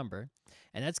it to a number.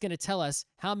 And that's going to tell us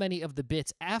how many of the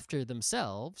bits after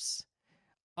themselves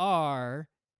are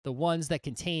the ones that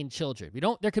contain children.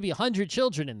 There could be 100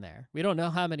 children in there. We don't know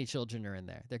how many children are in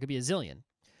there. There could be a zillion.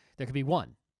 There could be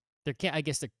 1. I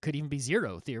guess there could even be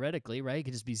 0 theoretically, right? It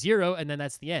could just be 0 and then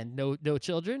that's the end. No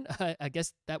children. I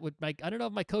guess that would I don't know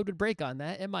if my code would break on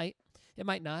that. It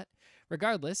might not.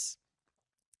 Regardless,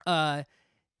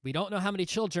 we don't know how many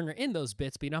children are in those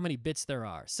bits, but we know how many bits there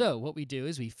are. So what we do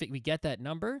is we get that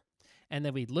number, and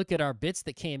then we look at our bits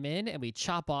that came in, and we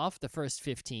chop off the first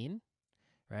 15,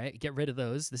 right? Get rid of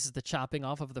those. This is the chopping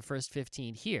off of the first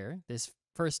 15 here, this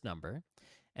first number.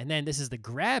 And then this is the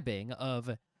grabbing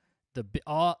of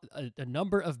a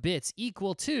number of bits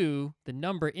equal to the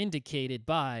number indicated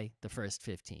by the first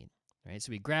 15, right? So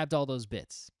we grabbed all those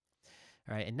bits.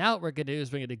 All right, and now what we're going to do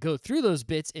is we're going to go through those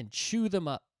bits and chew them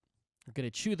up. We're going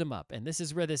to chew them up, and this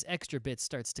is where this extra bit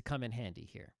starts to come in handy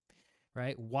here,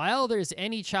 right? While there's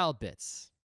any child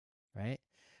bits, right?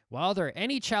 While there are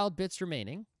any child bits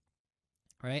remaining,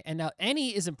 right? And now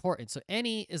any is important. So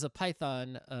any is a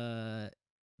Python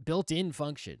built-in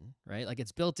function, right? Like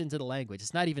it's built into the language.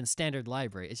 It's not even standard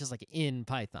library. It's just like in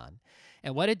Python.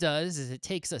 And what it does is it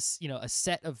takes a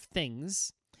set of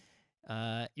things.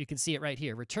 You can see it right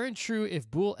here. Return true if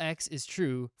bool x is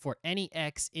true for any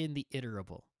x in the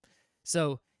iterable.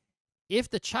 So if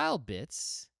the child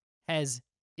bits is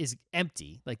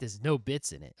empty, like there's no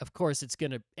bits in it, of course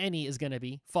any is gonna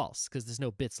be false because there's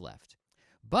no bits left.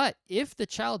 But if the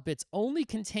child bits only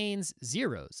contains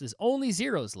zeros, there's only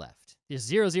zeros left, there's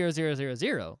 0, 0, 0, 0,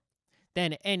 0,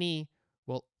 then any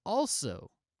will also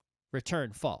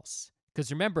return false.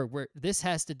 Because remember, this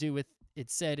has to do with, it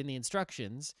said in the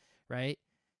instructions, right?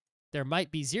 There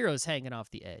might be zeros hanging off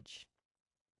the edge.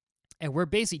 And we're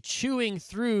basically chewing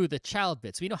through the child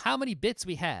bits. We know how many bits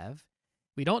we have.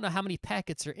 We don't know how many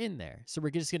packets are in there. So we're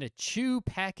just going to chew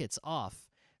packets off,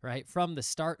 right, from the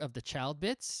start of the child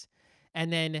bits.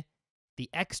 And then the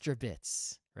extra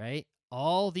bits, right?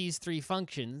 All these 3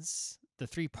 functions, the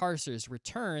 3 parsers,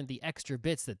 return the extra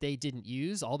bits that they didn't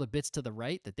use, all the bits to the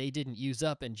right that they didn't use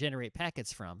up and generate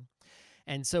packets from.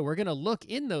 And so we're going to look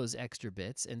in those extra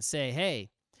bits and say, hey,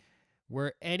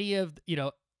 were any of,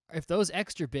 if those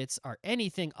extra bits are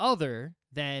anything other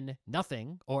than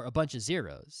nothing or a bunch of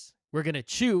zeros, we're going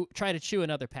to try to chew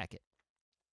another packet.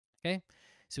 Okay?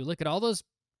 So we look at all those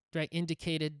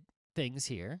indicated things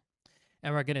here.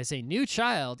 And we're going to say new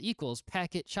child equals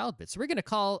packet child bits. So we're going to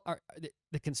call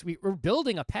we're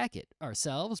building a packet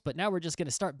ourselves, but now we're just going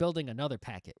to start building another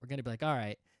packet. We're going to be like, all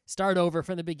right, start over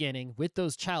from the beginning with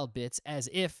those child bits as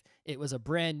if it was a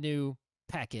brand new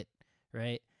packet,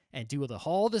 right? and do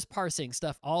all this parsing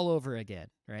stuff all over again,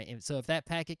 right? And so if that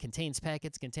packet contains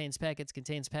packets,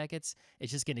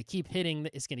 it's just going to keep hitting.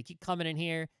 It's going to keep coming in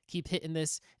here, keep hitting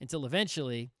this until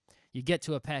eventually you get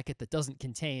to a packet that doesn't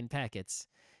contain packets,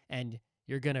 and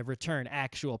you're going to return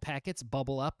actual packets,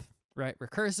 bubble up, right,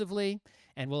 recursively,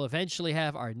 and we'll eventually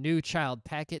have our new child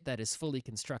packet that is fully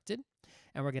constructed,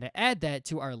 and we're going to add that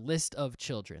to our list of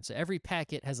children. So every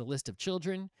packet has a list of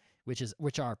children,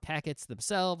 which are packets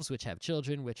themselves, which have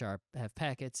children, which have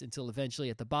packets, until eventually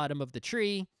at the bottom of the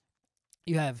tree,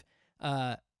 you have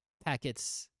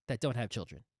packets that don't have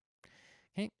children.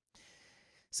 Okay.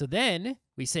 So then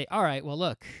we say, all right, well,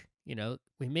 look,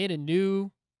 we made a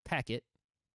new packet,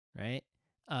 right?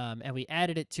 And we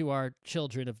added it to our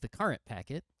children of the current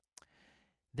packet.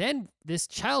 Then this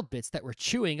child bits that we're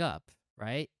chewing up,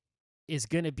 right, is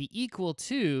going to be equal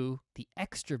to the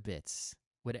extra bits.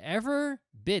 Whatever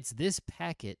bits this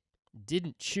packet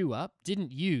didn't chew up,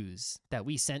 didn't use, that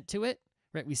we sent to it,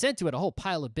 right? We sent to it a whole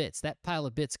pile of bits. That pile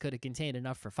of bits could have contained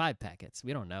enough for 5 packets.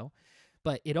 We don't know.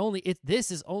 But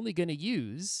this is only going to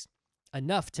use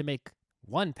enough to make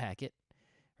 1 packet,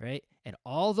 right? And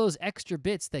all those extra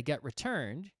bits that get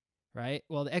returned, right?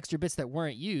 Well, the extra bits that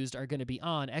weren't used are going to be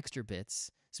on extra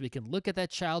bits. So we can look at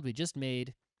that child we just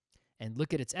made and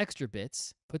look at its extra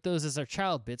bits, put those as our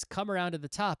child bits, come around to the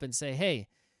top and say, hey,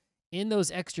 in those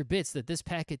extra bits that this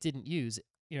packet didn't use,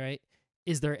 right,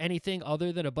 is there anything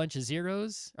other than a bunch of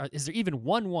zeros? Or is there even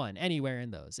 1 anywhere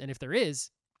in those? And if there is,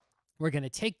 we're going to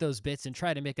take those bits and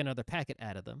try to make another packet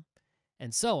out of them,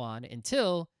 and so on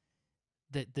until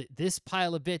this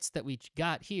pile of bits that we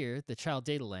got here, the child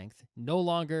data length, no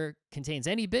longer contains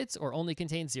any bits or only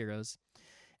contains zeros.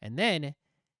 And then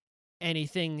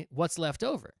what's left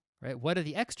over, right? What are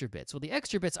the extra bits? Well, the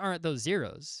extra bits aren't those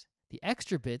zeros. The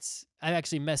extra bits, I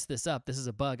actually messed this up. This is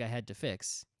a bug I had to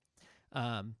fix.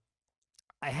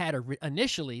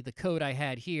 Initially, the code I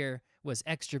had here was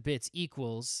extra bits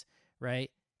equals,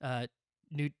 right,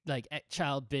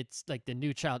 child bits, like the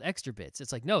new child extra bits.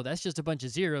 It's like, no, that's just a bunch of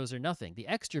zeros or nothing. The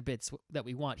extra bits that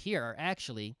we want here are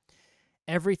actually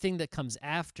everything that comes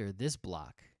after this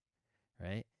block,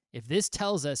 right? If this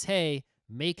tells us, hey,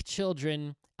 make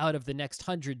children out of the next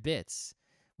 100 bits,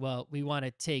 well, we want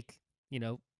to take,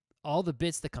 all the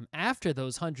bits that come after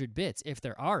those 100 bits, if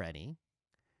there are any,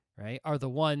 right, are the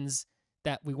ones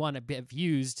that we want to have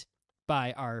used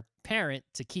by our parent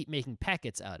to keep making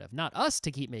packets out of. Not us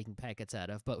to keep making packets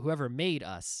out of, but whoever made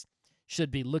us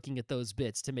should be looking at those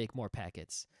bits to make more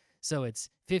packets. So it's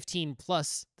 15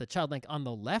 plus the child length on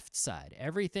the left side.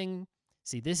 Everything,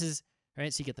 see, this is,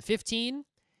 right, so you get the 15,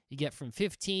 you get from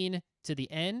 15 to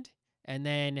the end, and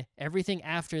then everything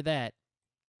after that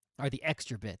are the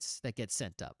extra bits that get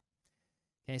sent up.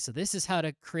 Okay, so this is how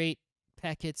to create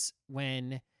packets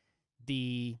when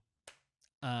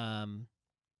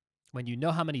when you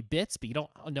know how many bits, but you don't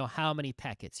know how many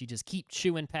packets. You just keep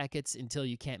chewing packets until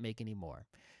you can't make any more.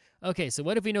 Okay, so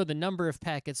what if we know the number of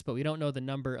packets, but we don't know the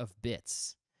number of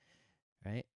bits,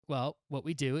 right? Well, what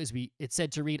we do is it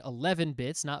said to read 11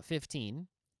 bits, not 15,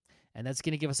 and that's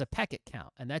going to give us a packet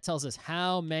count, and that tells us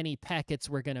how many packets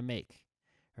we're going to make,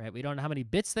 right? We don't know how many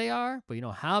bits they are, but we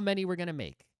know how many we're going to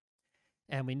make.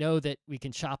 And we know that we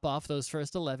can chop off those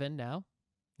first 11 now,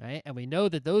 right? And we know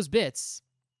that those bits,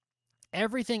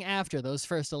 everything after those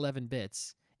first 11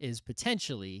 bits is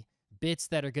potentially bits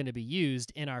that are going to be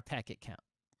used in our packet count,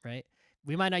 right?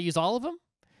 We might not use all of them,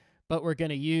 but we're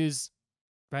going to use,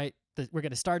 right, we're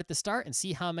going to start at the start and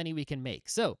see how many we can make.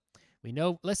 So we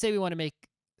know, let's say we want to make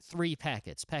 3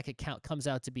 packets. Packet count comes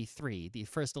out to be 3. The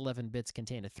first 11 bits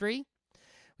contain a 3.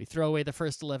 We throw away the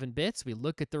first 11 bits. We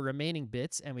look at the remaining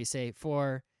bits, and we say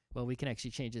well, we can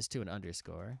actually change this to an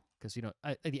underscore because we don't,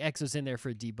 the X was in there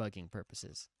for debugging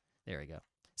purposes. There we go.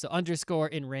 So underscore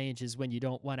in range is when you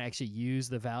don't want to actually use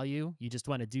the value. You just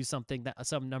want to do something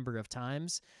some number of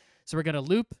times. So we're going to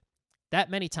loop that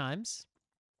many times,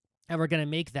 and we're going to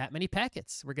make that many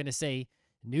packets. We're going to say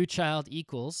new child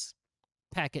equals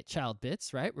packet child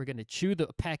bits, right? We're going to chew the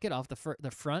packet off the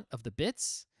front of the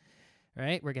bits,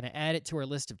 right? We're going to add it to our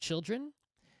list of children,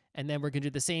 and then we're going to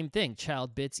do the same thing.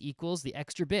 Child bits equals the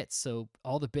extra bits. So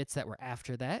all the bits that were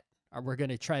after that, we're going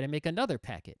to try to make another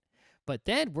packet. But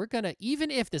then we're going to, even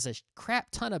if there's a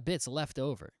crap ton of bits left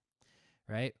over,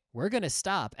 right, we're going to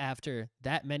stop after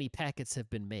that many packets have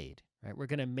been made, right? We're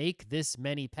going to make this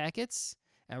many packets,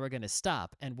 and we're going to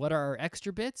stop. And what are our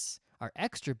extra bits? Our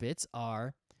extra bits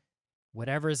are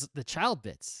whatever's the child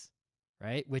bits,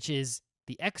 right, which is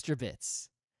the extra bits,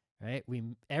 right?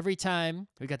 Every time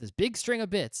we got this big string of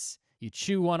bits, you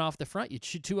chew 1 off the front, you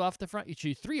chew 2 off the front, you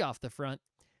chew 3 off the front.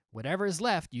 Whatever is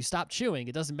left, you stop chewing.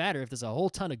 It doesn't matter if there's a whole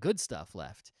ton of good stuff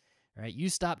left. right? You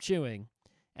stop chewing,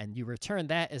 and you return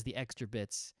that as the extra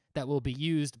bits that will be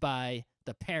used by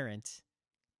the parent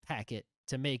packet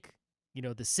to make,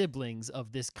 the siblings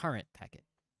of this current packet.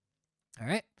 All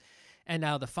right. And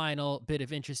now the final bit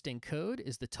of interesting code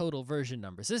is the total version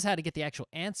number. So this is how to get the actual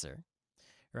answer,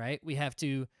 right? We have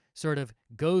to sort of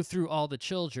go through all the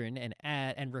children and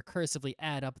add and recursively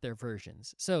add up their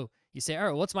versions. So you say, all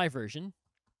right, what's my version?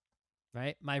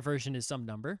 Right? My version is some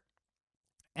number.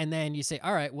 And then you say,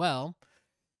 all right, well,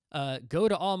 go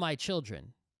to all my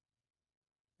children.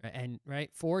 And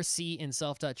for C in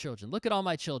self.children. Look at all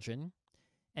my children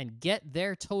and get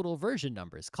their total version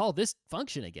numbers. Call this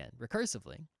function again,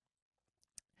 recursively.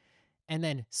 And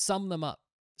then sum them up.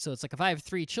 So it's like if I have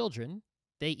 3 children,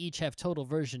 they each have total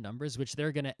version numbers, which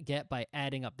they're going to get by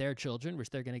adding up their children, which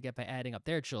they're going to get by adding up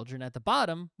their children. At the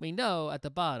bottom, we know at the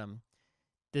bottom,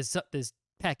 there's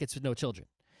packets with no children.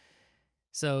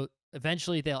 So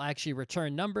eventually they'll actually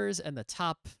return numbers, and the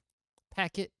top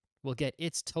packet will get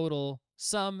its total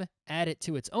sum, add it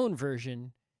to its own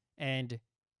version, and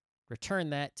return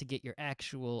that to get your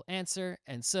actual answer.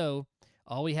 And so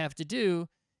all we have to do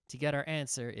to get our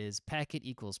answer is packet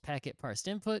equals packet parsed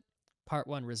input, part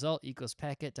 1 result equals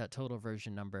packet.total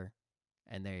version number,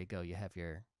 and there you go. You have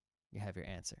your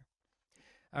answer.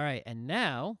 All right, and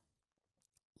now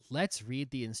let's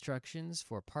read the instructions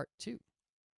for part 2.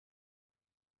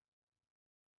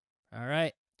 All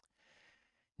right.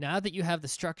 Now that you have the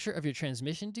structure of your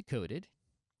transmission decoded,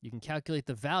 you can calculate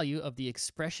the value of the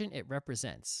expression it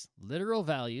represents. Literal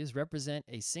values represent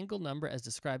a single number as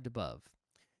described above.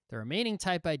 The remaining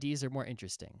type IDs are more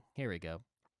interesting. Here we go.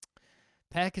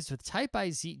 Packets with type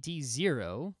ID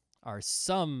 0 are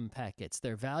sum packets.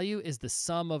 Their value is the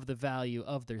sum of the value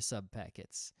of their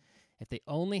subpackets. If they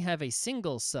only have a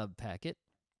single subpacket,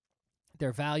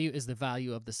 their value is the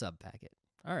value of the subpacket.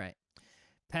 All right.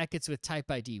 Packets with type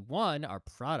ID 1 are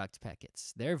product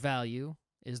packets. Their value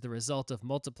is the result of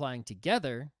multiplying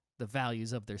together the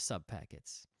values of their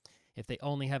subpackets. If they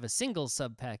only have a single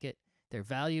subpacket, their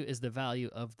value is the value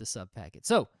of the subpacket.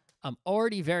 So I'm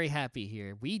already very happy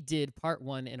here. We did part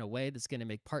 1 in a way that's going to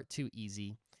make part 2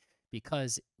 easy,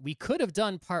 because we could have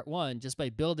done part 1 just by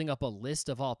building up a list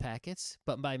of all packets,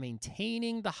 but by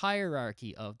maintaining the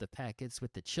hierarchy of the packets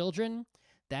with the children,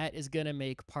 that is going to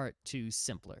make part 2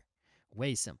 simpler.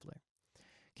 Way simpler.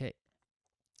 Okay.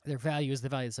 Their value is the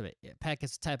values of it.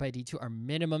 Packets type ID 2 are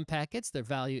minimum packets. Their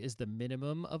value is the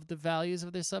minimum of the values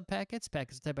of their subpackets.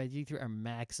 Packets type ID 3 are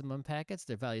maximum packets.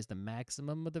 Their value is the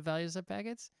maximum of the values of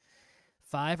packets.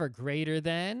 5 are greater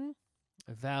than.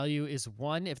 Value is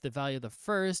 1 if the value of the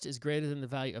first is greater than the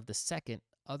value of the second.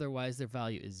 Otherwise, their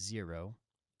value is 0.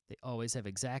 They always have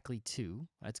exactly 2.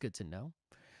 That's good to know.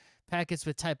 Packets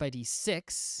with type ID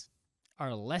 6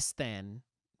 are less than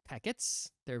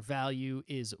packets. Their value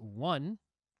is 1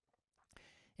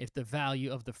 if the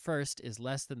value of the first is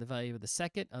less than the value of the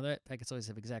second. Other packets always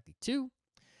have exactly 2.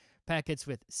 Packets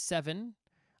with 7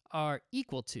 are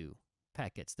equal to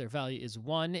packets. Their value is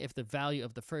 1 if the value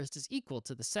of the first is equal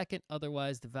to the second.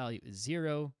 Otherwise, the value is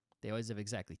 0. They always have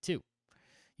exactly 2.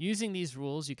 Using these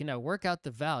rules, you can now work out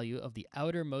the value of the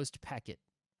outermost packet.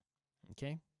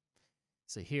 Okay?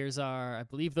 So here's our, I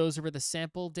believe those were the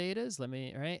sample datas.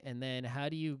 Right? And then how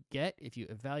do you get, if you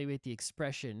evaluate the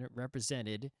expression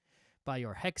represented by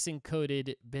your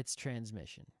hex-encoded bits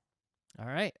transmission? All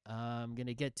right, I'm going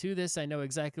to get to this. I know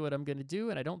exactly what I'm going to do,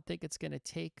 and I don't think it's going to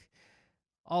take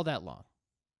all that long.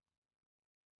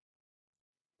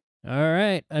 All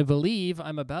right, I believe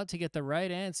I'm about to get the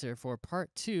right answer for part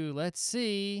 2. Let's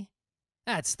see.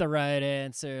 That's the right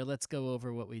answer. Let's go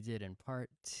over what we did in part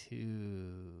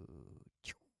 2.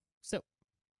 So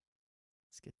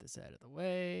let's get this out of the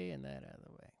way and that out of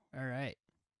the way. All right.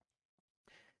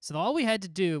 So all we had to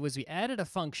do was we added a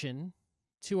function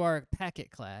to our packet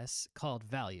class called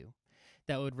value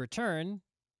that would return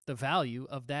the value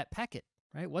of that packet,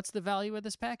 right? What's the value of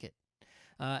this packet?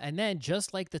 And then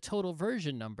just like the total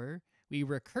version number, we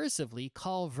recursively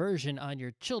call version on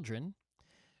your children,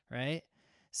 right?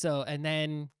 So, and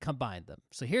then combine them.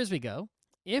 So here's we go.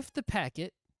 If the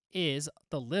packet is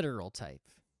the literal type,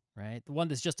 right? The one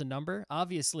that's just a number,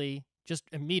 obviously just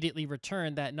immediately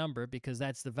return that number because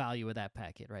that's the value of that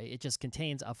packet, right? It just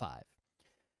contains a 5.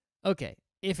 Okay,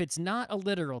 if it's not a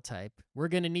literal type, we're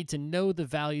going to need to know the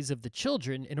values of the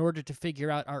children in order to figure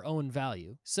out our own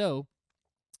value. So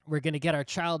we're going to get our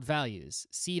child values,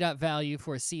 c.value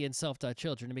for c and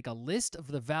self.children, to make a list of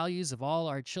the values of all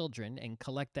our children and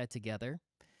collect that together.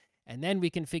 And then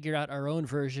we can figure out our own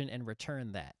version and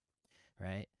return that,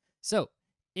 right? So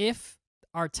if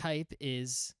our type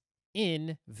is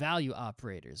in value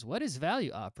operators, what is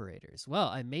value operators? Well,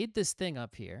 I made this thing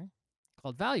up here,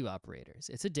 called value operators.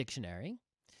 It's a dictionary,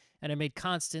 and I made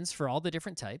constants for all the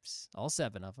different types, all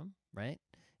 7 of them, right?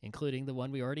 Including the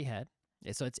one we already had.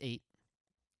 So it's 8.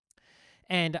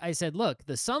 And I said, look,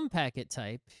 the sum packet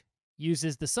type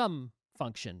uses the sum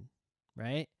function,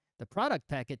 right? The product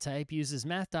packet type uses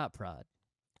math.prod.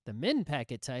 The min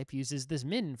packet type uses this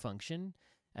min function,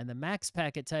 and the max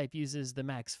packet type uses the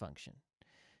max function.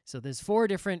 So there's 4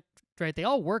 different, right? They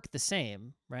all work the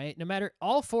same, right? No matter,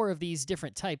 all 4 of these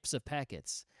different types of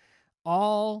packets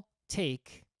all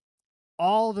take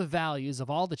all the values of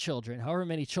all the children, however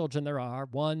many children there are,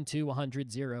 1, 2,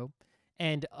 100, 0,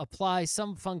 and apply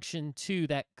some function to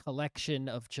that collection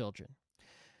of children.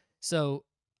 So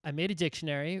I made a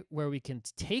dictionary where we can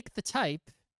take the type,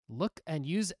 look and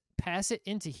pass it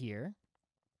into here,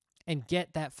 and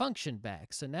get that function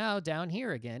back. So now down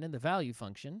here again in the value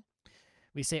function,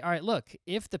 we say, all right, look,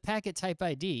 if the packet type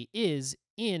ID is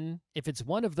if it's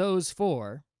one of those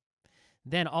 4,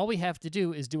 then all we have to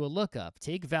do is do a lookup,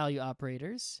 take value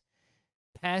operators,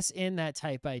 pass in that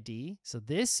type ID. So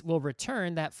this will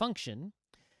return that function.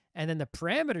 And then the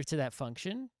parameter to that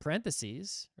function,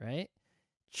 parentheses, right,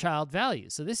 child value.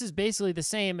 So this is basically the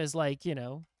same as like,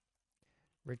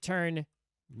 return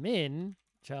min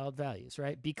child values,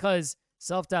 right? Because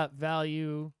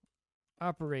self.value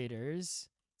operators,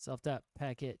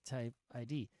 self.packet type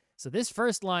ID. So this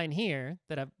first line here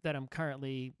that I'm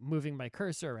currently moving my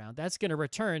cursor around, that's going to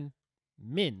return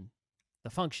min, the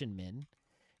function min.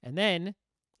 And then,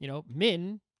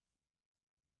 min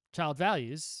child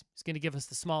values is going to give us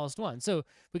the smallest one. So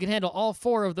we can handle all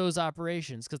 4 of those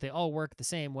operations because they all work the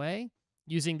same way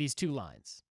using these 2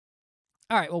 lines.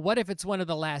 All right, well, what if it's one of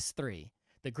the last 3?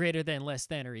 The greater than, less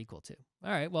than, or equal to.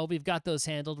 All right, well, we've got those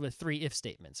handled with 3 if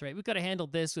statements, right? We could have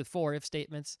handled this with 4 if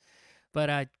statements, but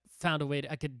I found a way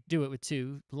I could do it with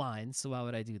 2 lines, so why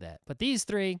would I do that? But these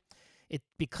 3,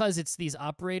 because it's these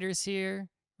operators here,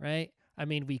 right? I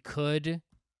mean, we could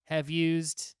have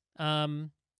used,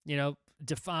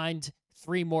 defined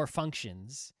 3 more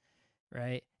functions,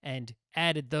 right? And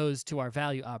added those to our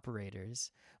value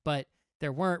operators, but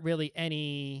there weren't really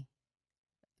any.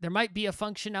 There might be a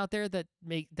function out there that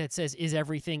says, is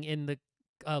everything in the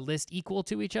list equal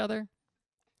to each other?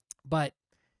 But,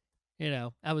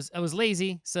 I was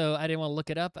lazy, so I didn't want to look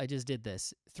it up. I just did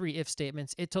this. 3 if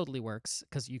statements. It totally works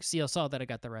because you saw that I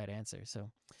got the right answer.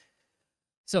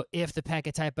 So if the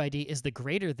packet type ID is the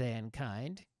greater than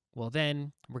kind, well,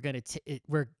 then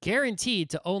we're guaranteed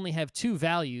to only have 2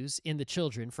 values in the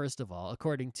children, first of all,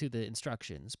 according to the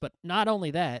instructions. But not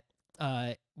only that,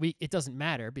 it doesn't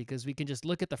matter because we can just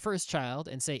look at the first child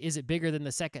and say, is it bigger than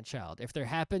the second child? If there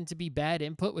happen to be bad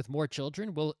input with more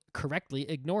children, we'll correctly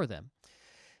ignore them.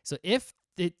 So if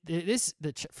the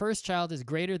first child is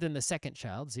greater than the second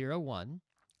child, 0, 1,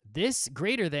 this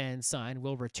greater than sign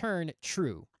will return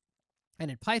true.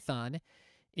 And in Python,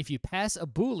 if you pass a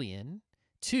Boolean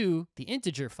to the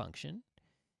integer function,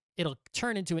 it'll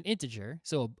turn into an integer.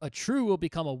 So a true will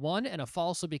become a 1 and a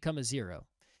false will become a 0.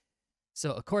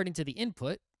 So according to the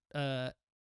input, it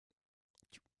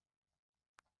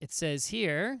says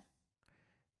here,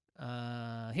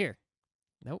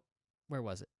 nope, where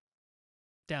was it?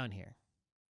 Down here.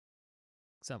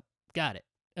 So got it.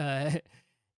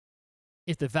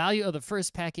 If the value of the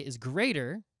first packet is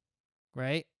greater,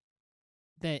 right,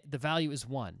 then the value is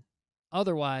 1.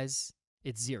 Otherwise,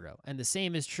 it's 0. And the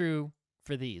same is true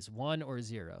for these, 1 or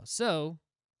 0. So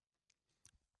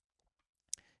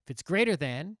if it's greater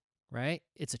than, right,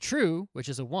 it's a true, which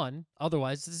is a 1.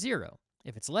 Otherwise, it's a 0.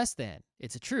 If it's less than,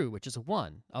 it's a true, which is a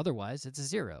 1. Otherwise, it's a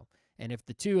 0. And if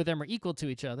the 2 of them are equal to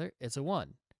each other, it's a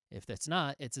 1. If that's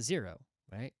not, it's a 0,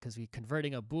 right? Because we're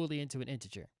converting a Boolean to an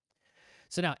integer.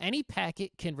 So now any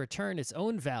packet can return its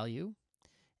own value,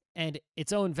 and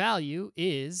its own value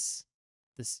is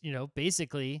this,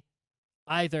 basically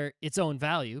either its own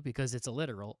value because it's a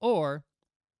literal, or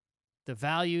the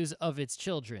values of its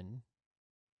children,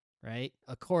 right,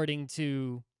 according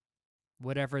to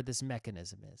whatever this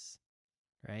mechanism is,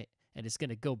 right? And it's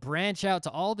going to go branch out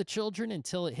to all the children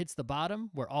until it hits the bottom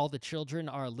where all the children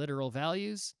are literal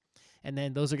values. And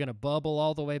then those are going to bubble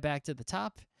all the way back to the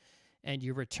top. And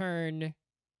you return,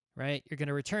 right? You're going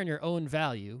to return your own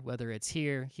value, whether it's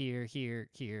here, here, here,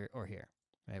 here, or here,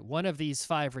 right? One of these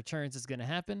 5 returns is going to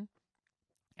happen.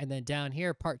 And then down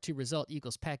here, part 2 result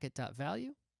equals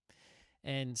packet.value.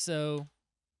 And so,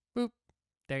 boop,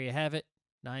 there you have it.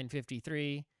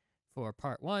 953 for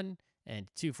part 1 and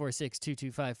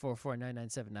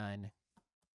 2462254499979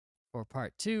 for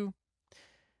part 2.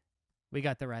 We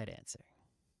got the right answer.